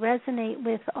 as we resonate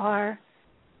with our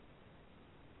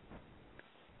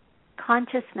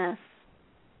consciousness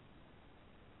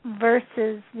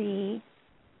versus the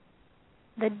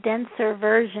denser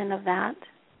version of that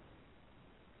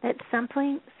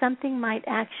something might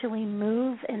actually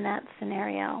move in that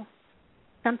scenario.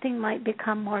 Something might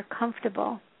become more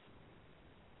comfortable.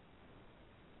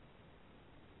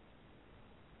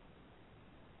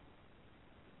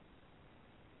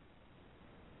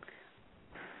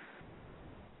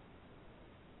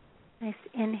 Nice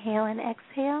inhale and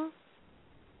exhale.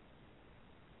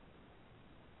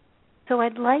 So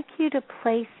I'd like you to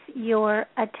place your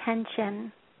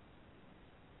attention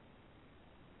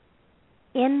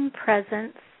in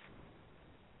presence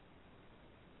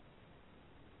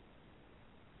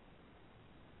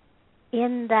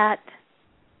in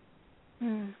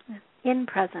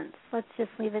presence. Let's just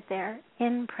leave it there.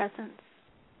 In presence.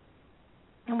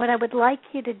 And what I would like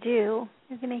you to do,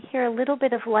 you're going to hear a little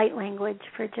bit of light language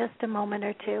for just a moment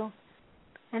or two.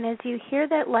 And as you hear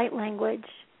that light language,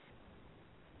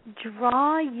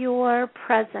 draw your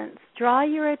presence, draw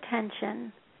your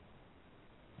attention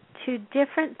to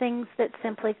different things that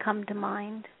simply come to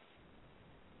mind.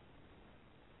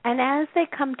 And as they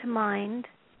come to mind,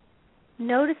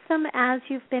 notice them as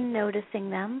you've been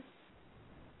noticing them,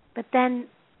 but then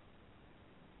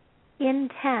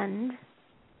intend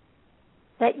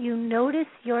that you notice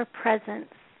your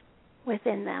presence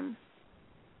within them.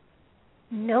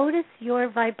 Notice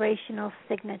your vibrational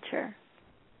signature.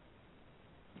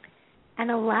 And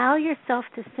allow yourself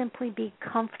to simply be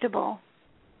comfortable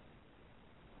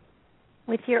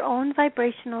with your own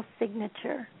vibrational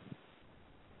signature,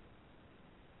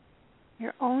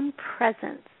 your own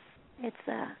presence. It's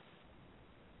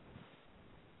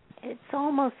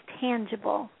almost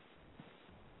tangible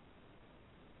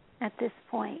at this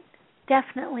point.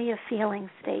 Definitely a feeling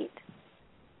state.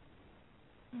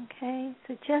 Okay,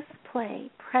 so just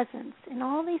play presence in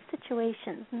all these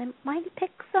situations. And it might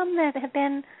pick some that have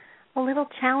been a little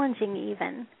challenging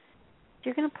even.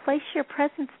 You're going to place your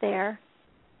presence there.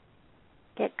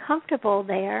 Get comfortable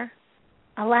there.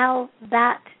 Allow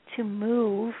that to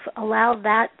move. Allow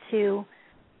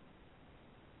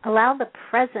the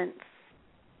presence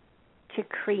to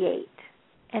create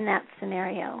in that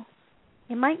scenario.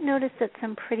 You might notice that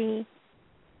some pretty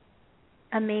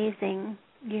amazing,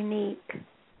 unique,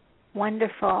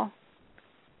 wonderful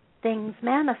things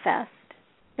manifest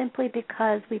simply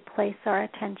because we place our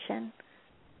attention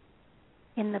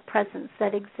in the presence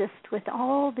that exists with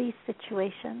all these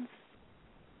situations.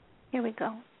 Here we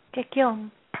go.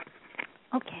 Gekyong.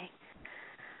 Okay.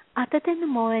 Ataten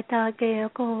moeta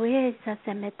geoko esa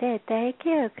semetete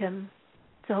geokum.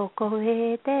 Soko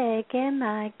ete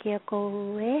gema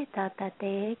geoko eta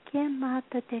tate gema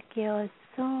tate geo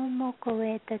somo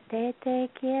koeta tete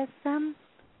gesam.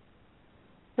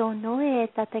 sonoe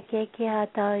tatake kia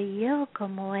taio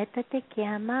como etate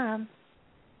kiama.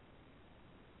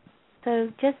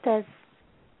 So just as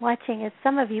watching as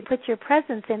some of you put your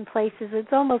presence in places, it's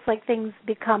almost like things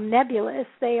become nebulous.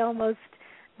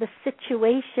 The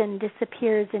situation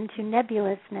disappears into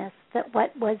nebulousness, that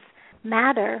what was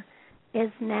matter is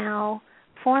now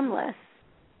formless.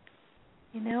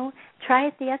 Try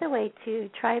it the other way too.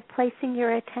 Try placing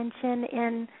your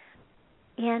attention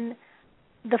in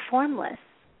the formless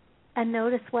and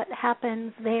notice what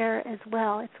happens there as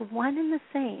well. It's one and the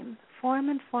same, form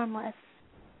and formless.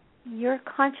 Your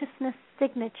consciousness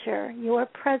signature, your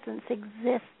presence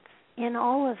exists in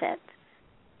all of it,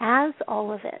 as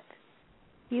all of it.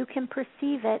 You can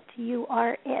perceive it, you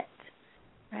are it,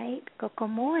 right?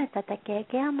 Kokomo etatake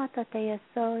keamatate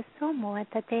so somo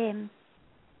etatem.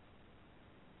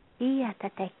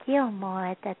 Iatate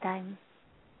kiomo etatem.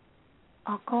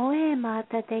 Okoe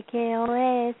matate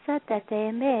keoe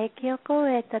satate me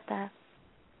kioko etata.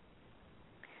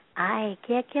 Ai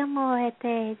kia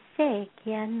moete se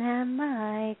kia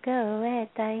nama go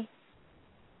etai.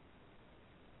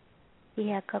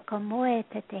 Ia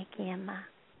kokomoete te kiama.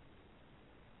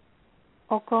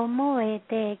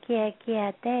 Okomoete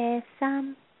kia te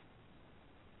sam.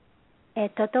 E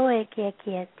totoe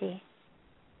kia ti.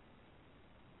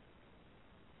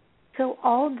 So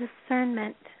all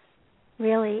discernment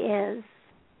really is.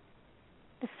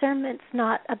 Discernment's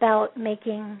not about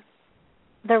making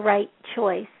the right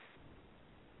choice.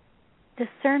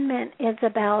 Discernment is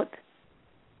about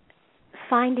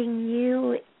finding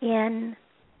you in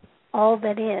all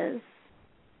that is.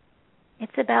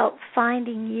 It's about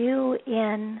finding you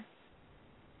in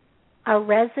a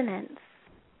resonance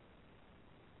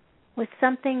with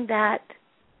something that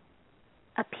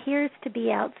appears to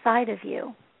be outside of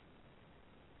you.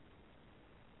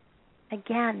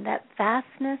 Again, that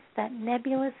vastness, that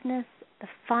nebulousness, the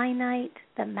finite,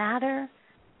 the matter,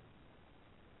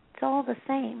 it's all the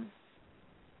same.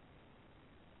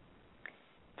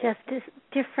 Just as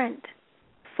different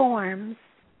forms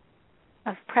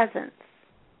of presence.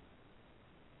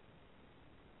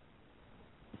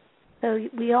 So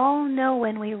we all know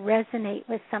when we resonate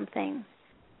with something.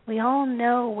 We all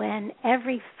know when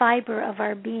every fiber of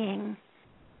our being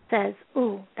says,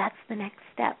 ooh, that's the next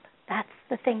step. That's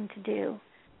the thing to do.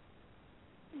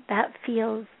 That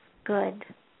feels good.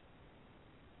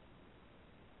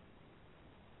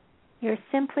 You're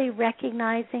simply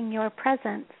recognizing your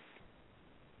presence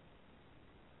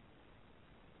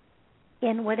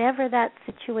in whatever that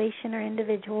situation or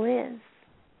individual is.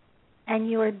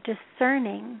 And you're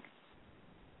discerning.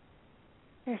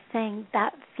 You're saying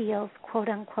that feels quote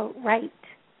unquote right.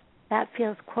 That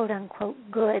feels quote unquote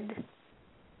good.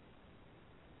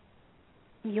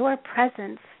 Your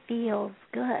presence feels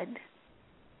good.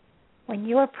 When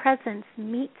your presence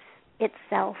meets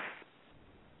itself,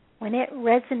 when it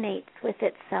resonates with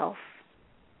itself,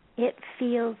 it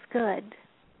feels good.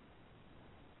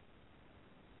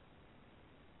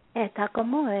 Eta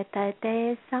como eta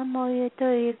te samo tu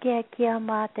yuke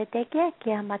kiamate te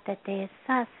kiamate te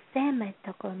sa seme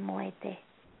to como ete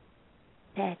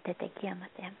te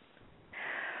kiamate.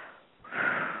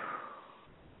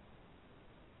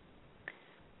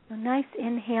 A nice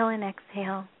inhale and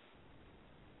exhale.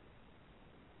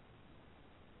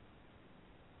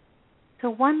 So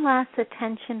one last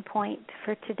attention point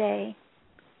for today.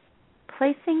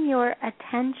 Placing your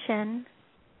attention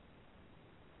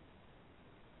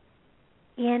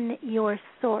in your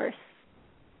source.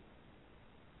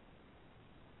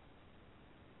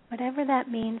 Whatever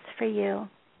that means for you.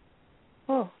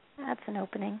 Oh, that's an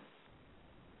opening.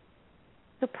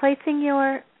 So placing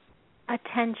your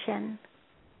attention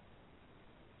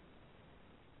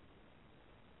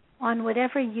on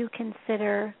whatever you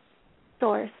consider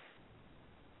source.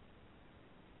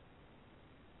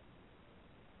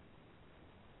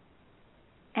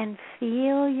 And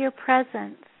feel your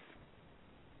presence.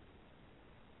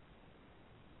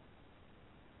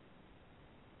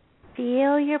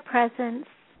 Feel your presence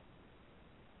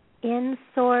in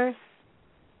source,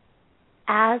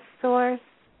 as source.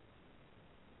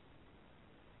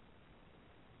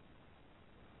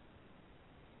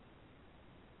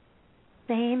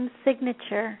 Same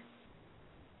signature.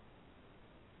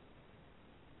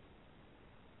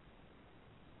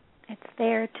 It's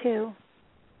there too.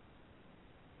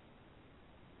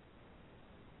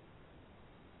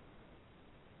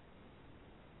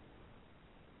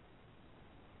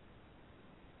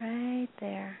 Right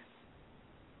there.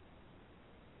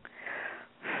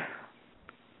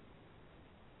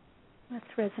 Let's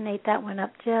resonate that one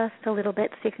up just a little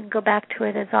bit so you can go back to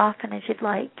it as often as you'd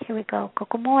like. Here we go.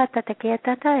 Kokomoata te kia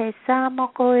tata e sa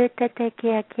moko e te te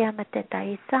kia kia ma te ta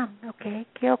e sam. Okay,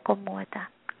 kioko moata.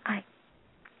 Ai.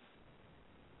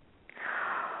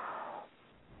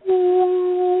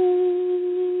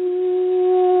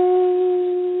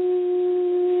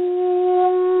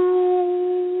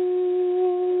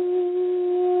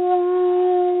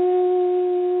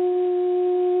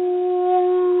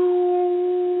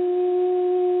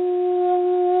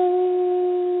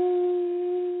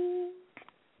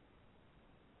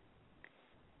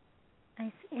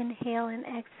 Nice inhale and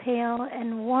exhale,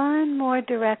 and one more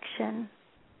direction.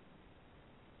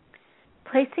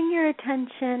 Placing your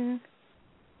attention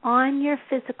on your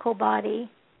physical body,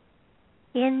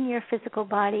 in your physical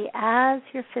body, as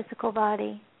your physical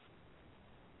body.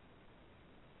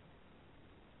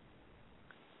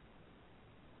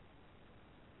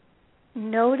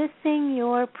 Noticing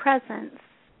your presence.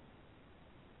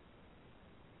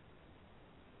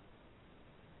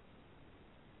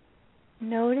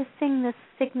 Noticing the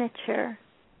signature.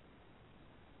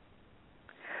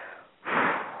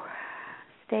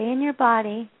 Stay in your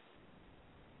body.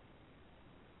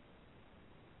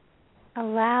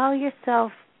 Allow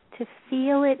yourself to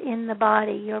feel it in the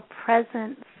body, your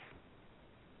presence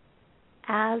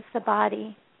as the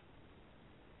body.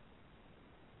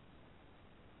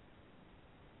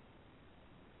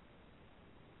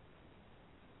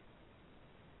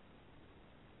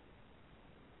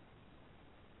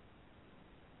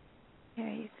 There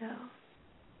you go.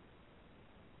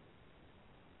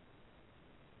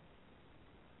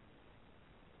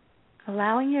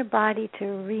 Allowing your body to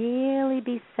really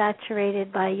be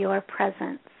saturated by your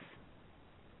presence.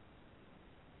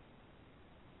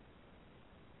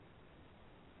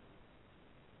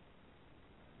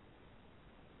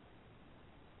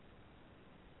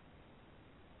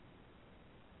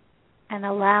 And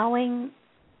allowing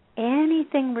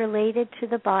anything related to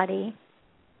the body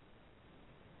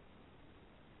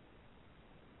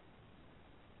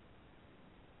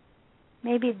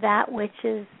maybe that which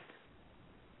is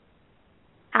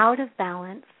out of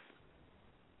balance,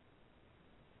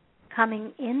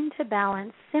 coming into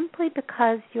balance simply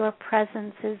because your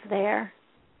presence is there.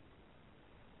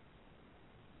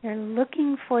 You're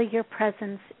looking for your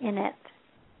presence in it.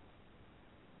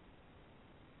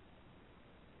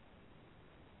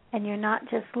 And you're not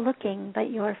just looking,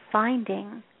 but you're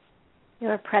finding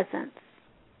your presence.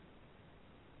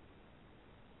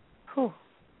 Whew.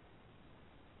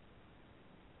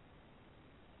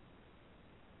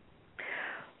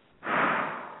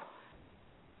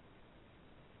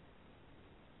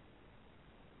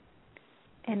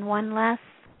 And one last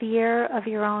sphere of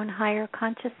your own higher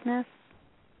consciousness.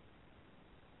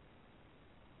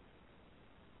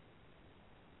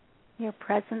 Your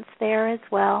presence there as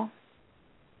well.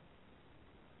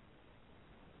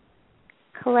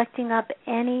 Collecting up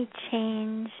any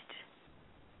changed,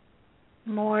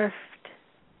 morphed,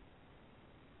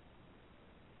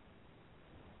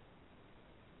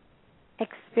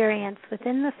 experience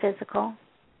within the physical,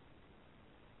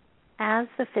 as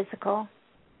the physical.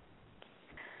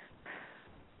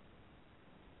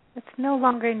 It's no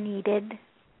longer needed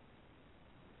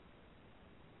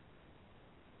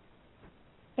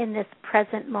in this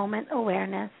present moment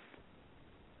awareness.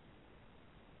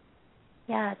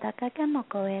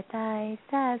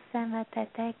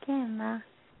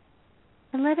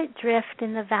 And let it drift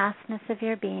in the vastness of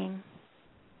your being.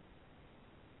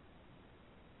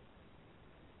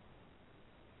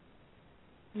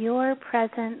 Your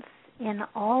presence in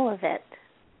all of it.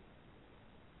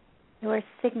 Your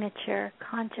signature,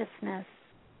 consciousness,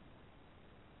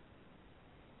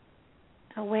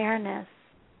 awareness.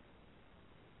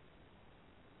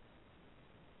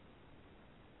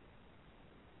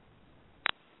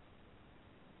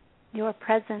 Your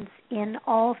presence in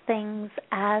all things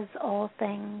as all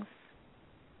things.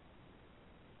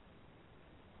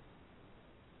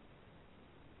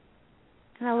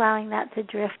 And allowing that to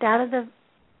drift out of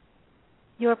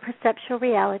your perceptual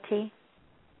reality.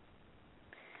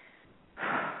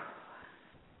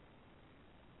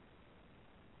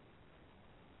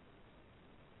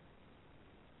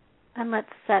 And let's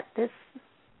set this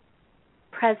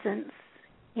presence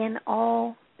in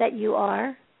all that you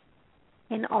are,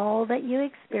 in all that you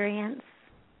experience,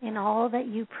 in all that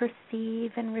you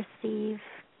perceive and receive,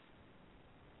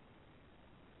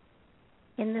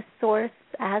 in the source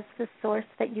as the source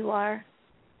that you are.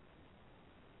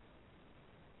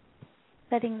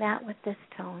 Setting that with this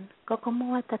tone.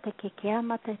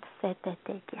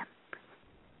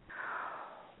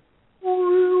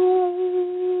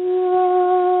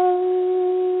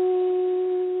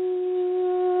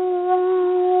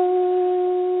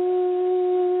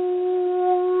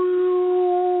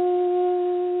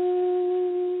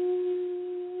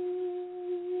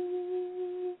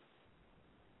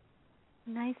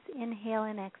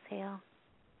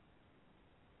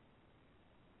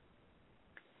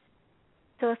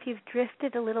 you've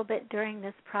drifted a little bit during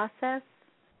this process,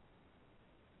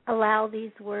 allow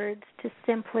these words to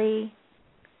simply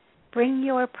bring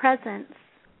your presence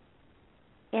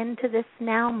into this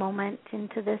now moment,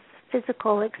 into this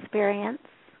physical experience.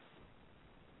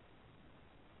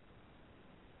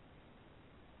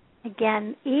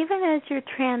 Again, even as you're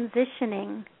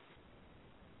transitioning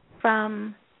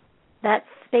from that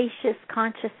spacious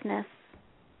consciousness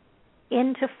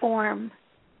into form,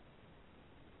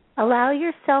 allow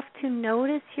yourself to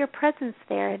notice your presence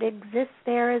there. It exists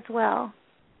there as well.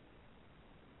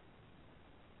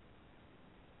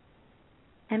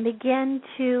 And begin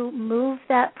to move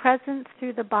that presence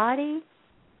through the body.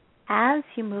 As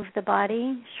you move the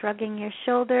body, shrugging your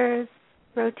shoulders,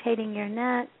 rotating your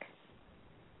neck,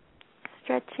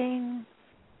 stretching.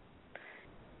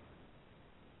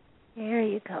 There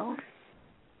you go.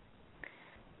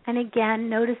 And again,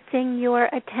 noticing your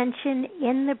attention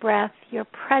in the breath, your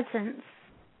presence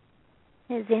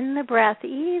is in the breath,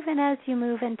 even as you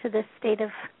move into this state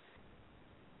of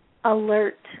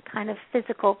alert, kind of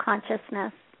physical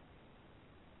consciousness.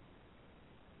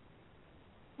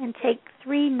 And take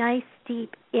 3 nice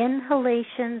deep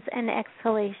inhalations and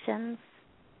exhalations.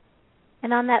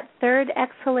 And on that 3rd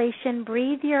exhalation,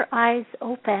 breathe your eyes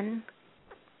open.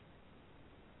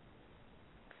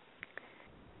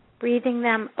 Breathing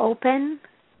them open.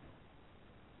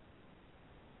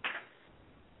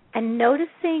 And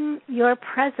noticing your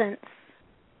presence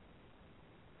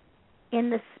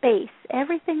in the space,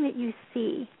 everything that you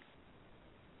see.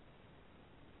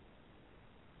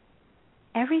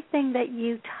 Everything that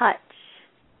you touch,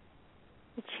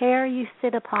 the chair you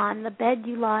sit upon, the bed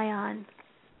you lie on.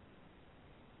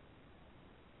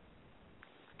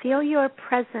 Feel your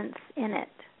presence in it.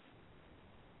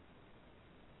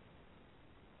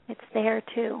 It's there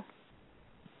too.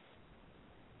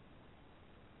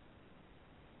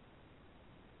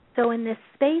 So in this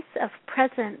space of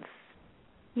presence,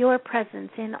 your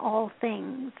presence in all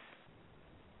things,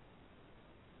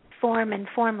 form and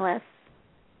formless,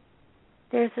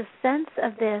 there's a sense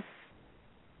of this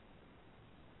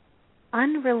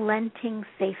unrelenting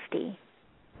safety.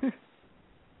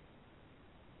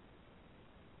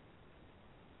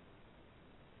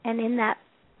 And in that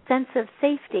sense of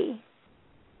safety,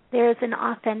 there's an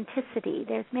authenticity.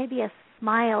 There's maybe a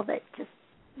smile that just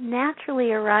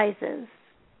naturally arises.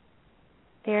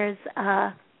 There's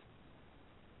an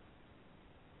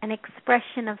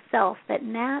expression of self that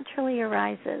naturally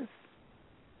arises.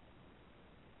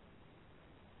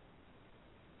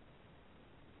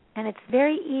 And it's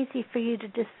very easy for you to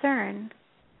discern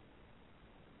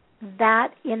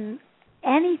that in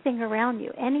anything around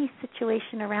you, any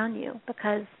situation around you,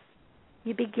 because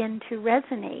you begin to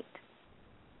resonate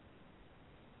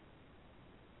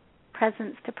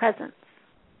presence to presence,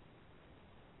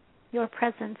 your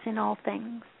presence in all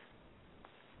things.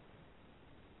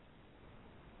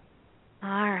 All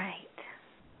right.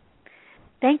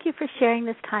 Thank you for sharing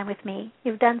this time with me.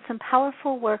 You've done some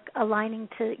powerful work aligning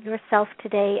to yourself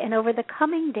today, and over the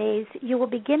coming days, you will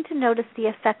begin to notice the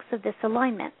effects of this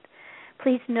alignment.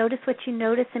 Please notice what you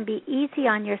notice and be easy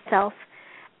on yourself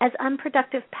as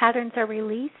unproductive patterns are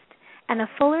released and a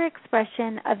fuller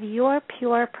expression of your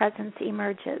pure presence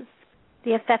emerges.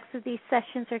 The effects of these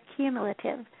sessions are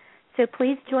cumulative, so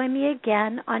please join me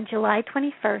again on July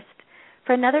 21st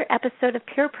for another episode of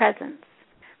Pure Presence.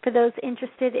 For those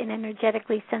interested in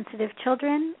energetically sensitive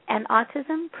children and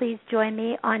autism, please join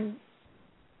me on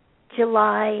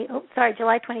July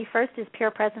 21st is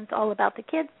Pure Presence All About the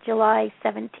Kids. July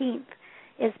 17th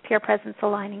is Pure Presence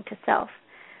Aligning to Self.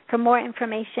 For more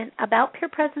information about Pure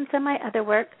Presence and my other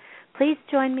work, please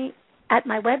join me at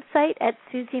my website at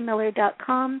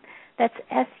SuzyMiller.com. That's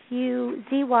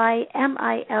SuzyMiller.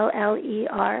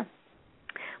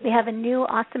 We have a new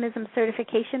Awesomism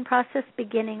certification process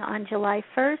beginning on July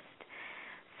 1st,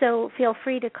 so feel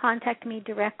free to contact me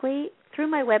directly through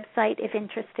my website if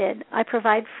interested. I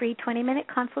provide free 20-minute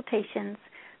consultations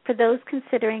for those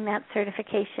considering that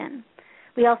certification.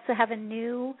 We also have a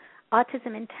new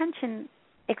Autism Intention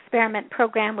Experiment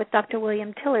program with Dr.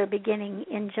 William Tiller beginning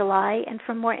in July, and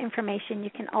for more information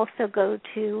you can also go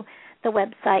to the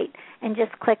website and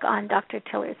just click on Dr.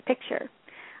 Tiller's picture.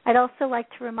 I'd also like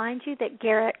to remind you that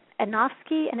Garrett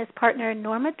Anofsky and his partner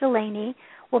Norma Delaney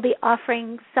will be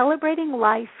offering Celebrating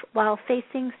Life While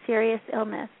Facing Serious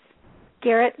Illness.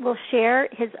 Garrett will share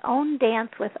his own dance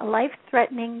with a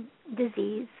life-threatening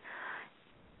disease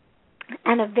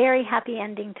and a very happy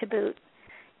ending to boot.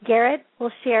 Garrett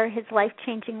will share his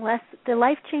the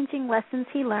life-changing lessons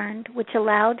he learned, which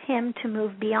allowed him to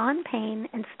move beyond pain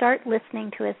and start listening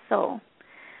to his soul.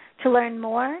 To learn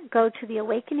more, go to the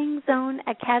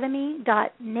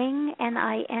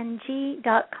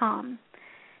awakeningzoneacademy.ning.com.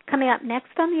 Coming up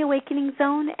next on the Awakening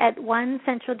Zone at 1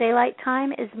 Central Daylight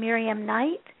Time is Miriam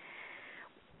Knight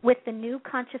with the New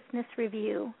Consciousness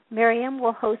Review. Miriam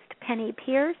will host Penny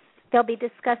Pierce. They'll be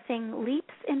discussing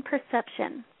leaps in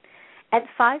perception. At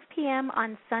 5 p.m.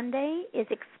 on Sunday is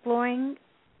Exploring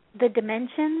the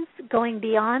Dimensions, Going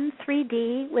Beyond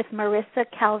 3D with Marissa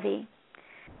Calvi.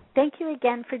 Thank you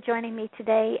again for joining me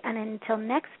today, and until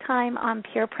next time on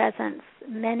Pure Presence,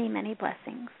 many, many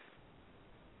blessings.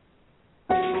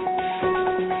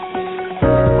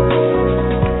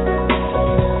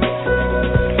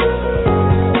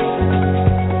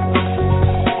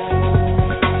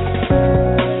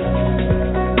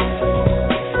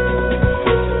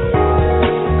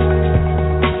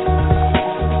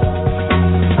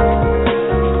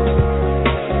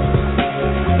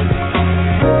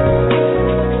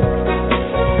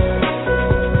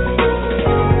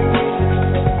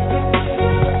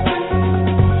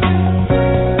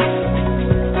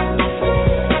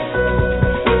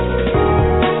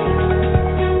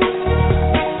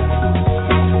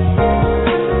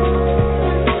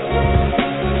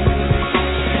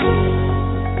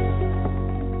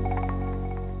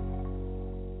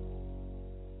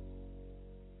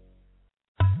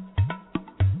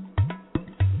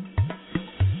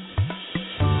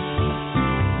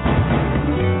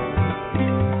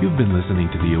 You've been listening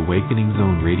to the Awakening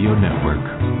Zone Radio Network,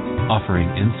 offering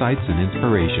insights and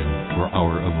inspiration for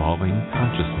our evolving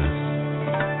consciousness.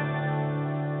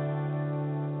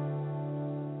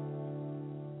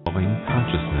 Evolving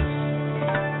consciousness.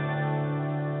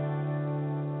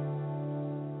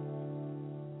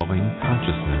 Evolving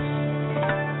consciousness.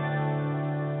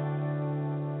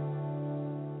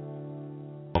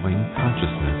 Evolving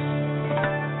consciousness.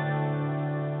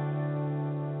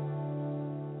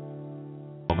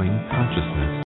 Consciousness.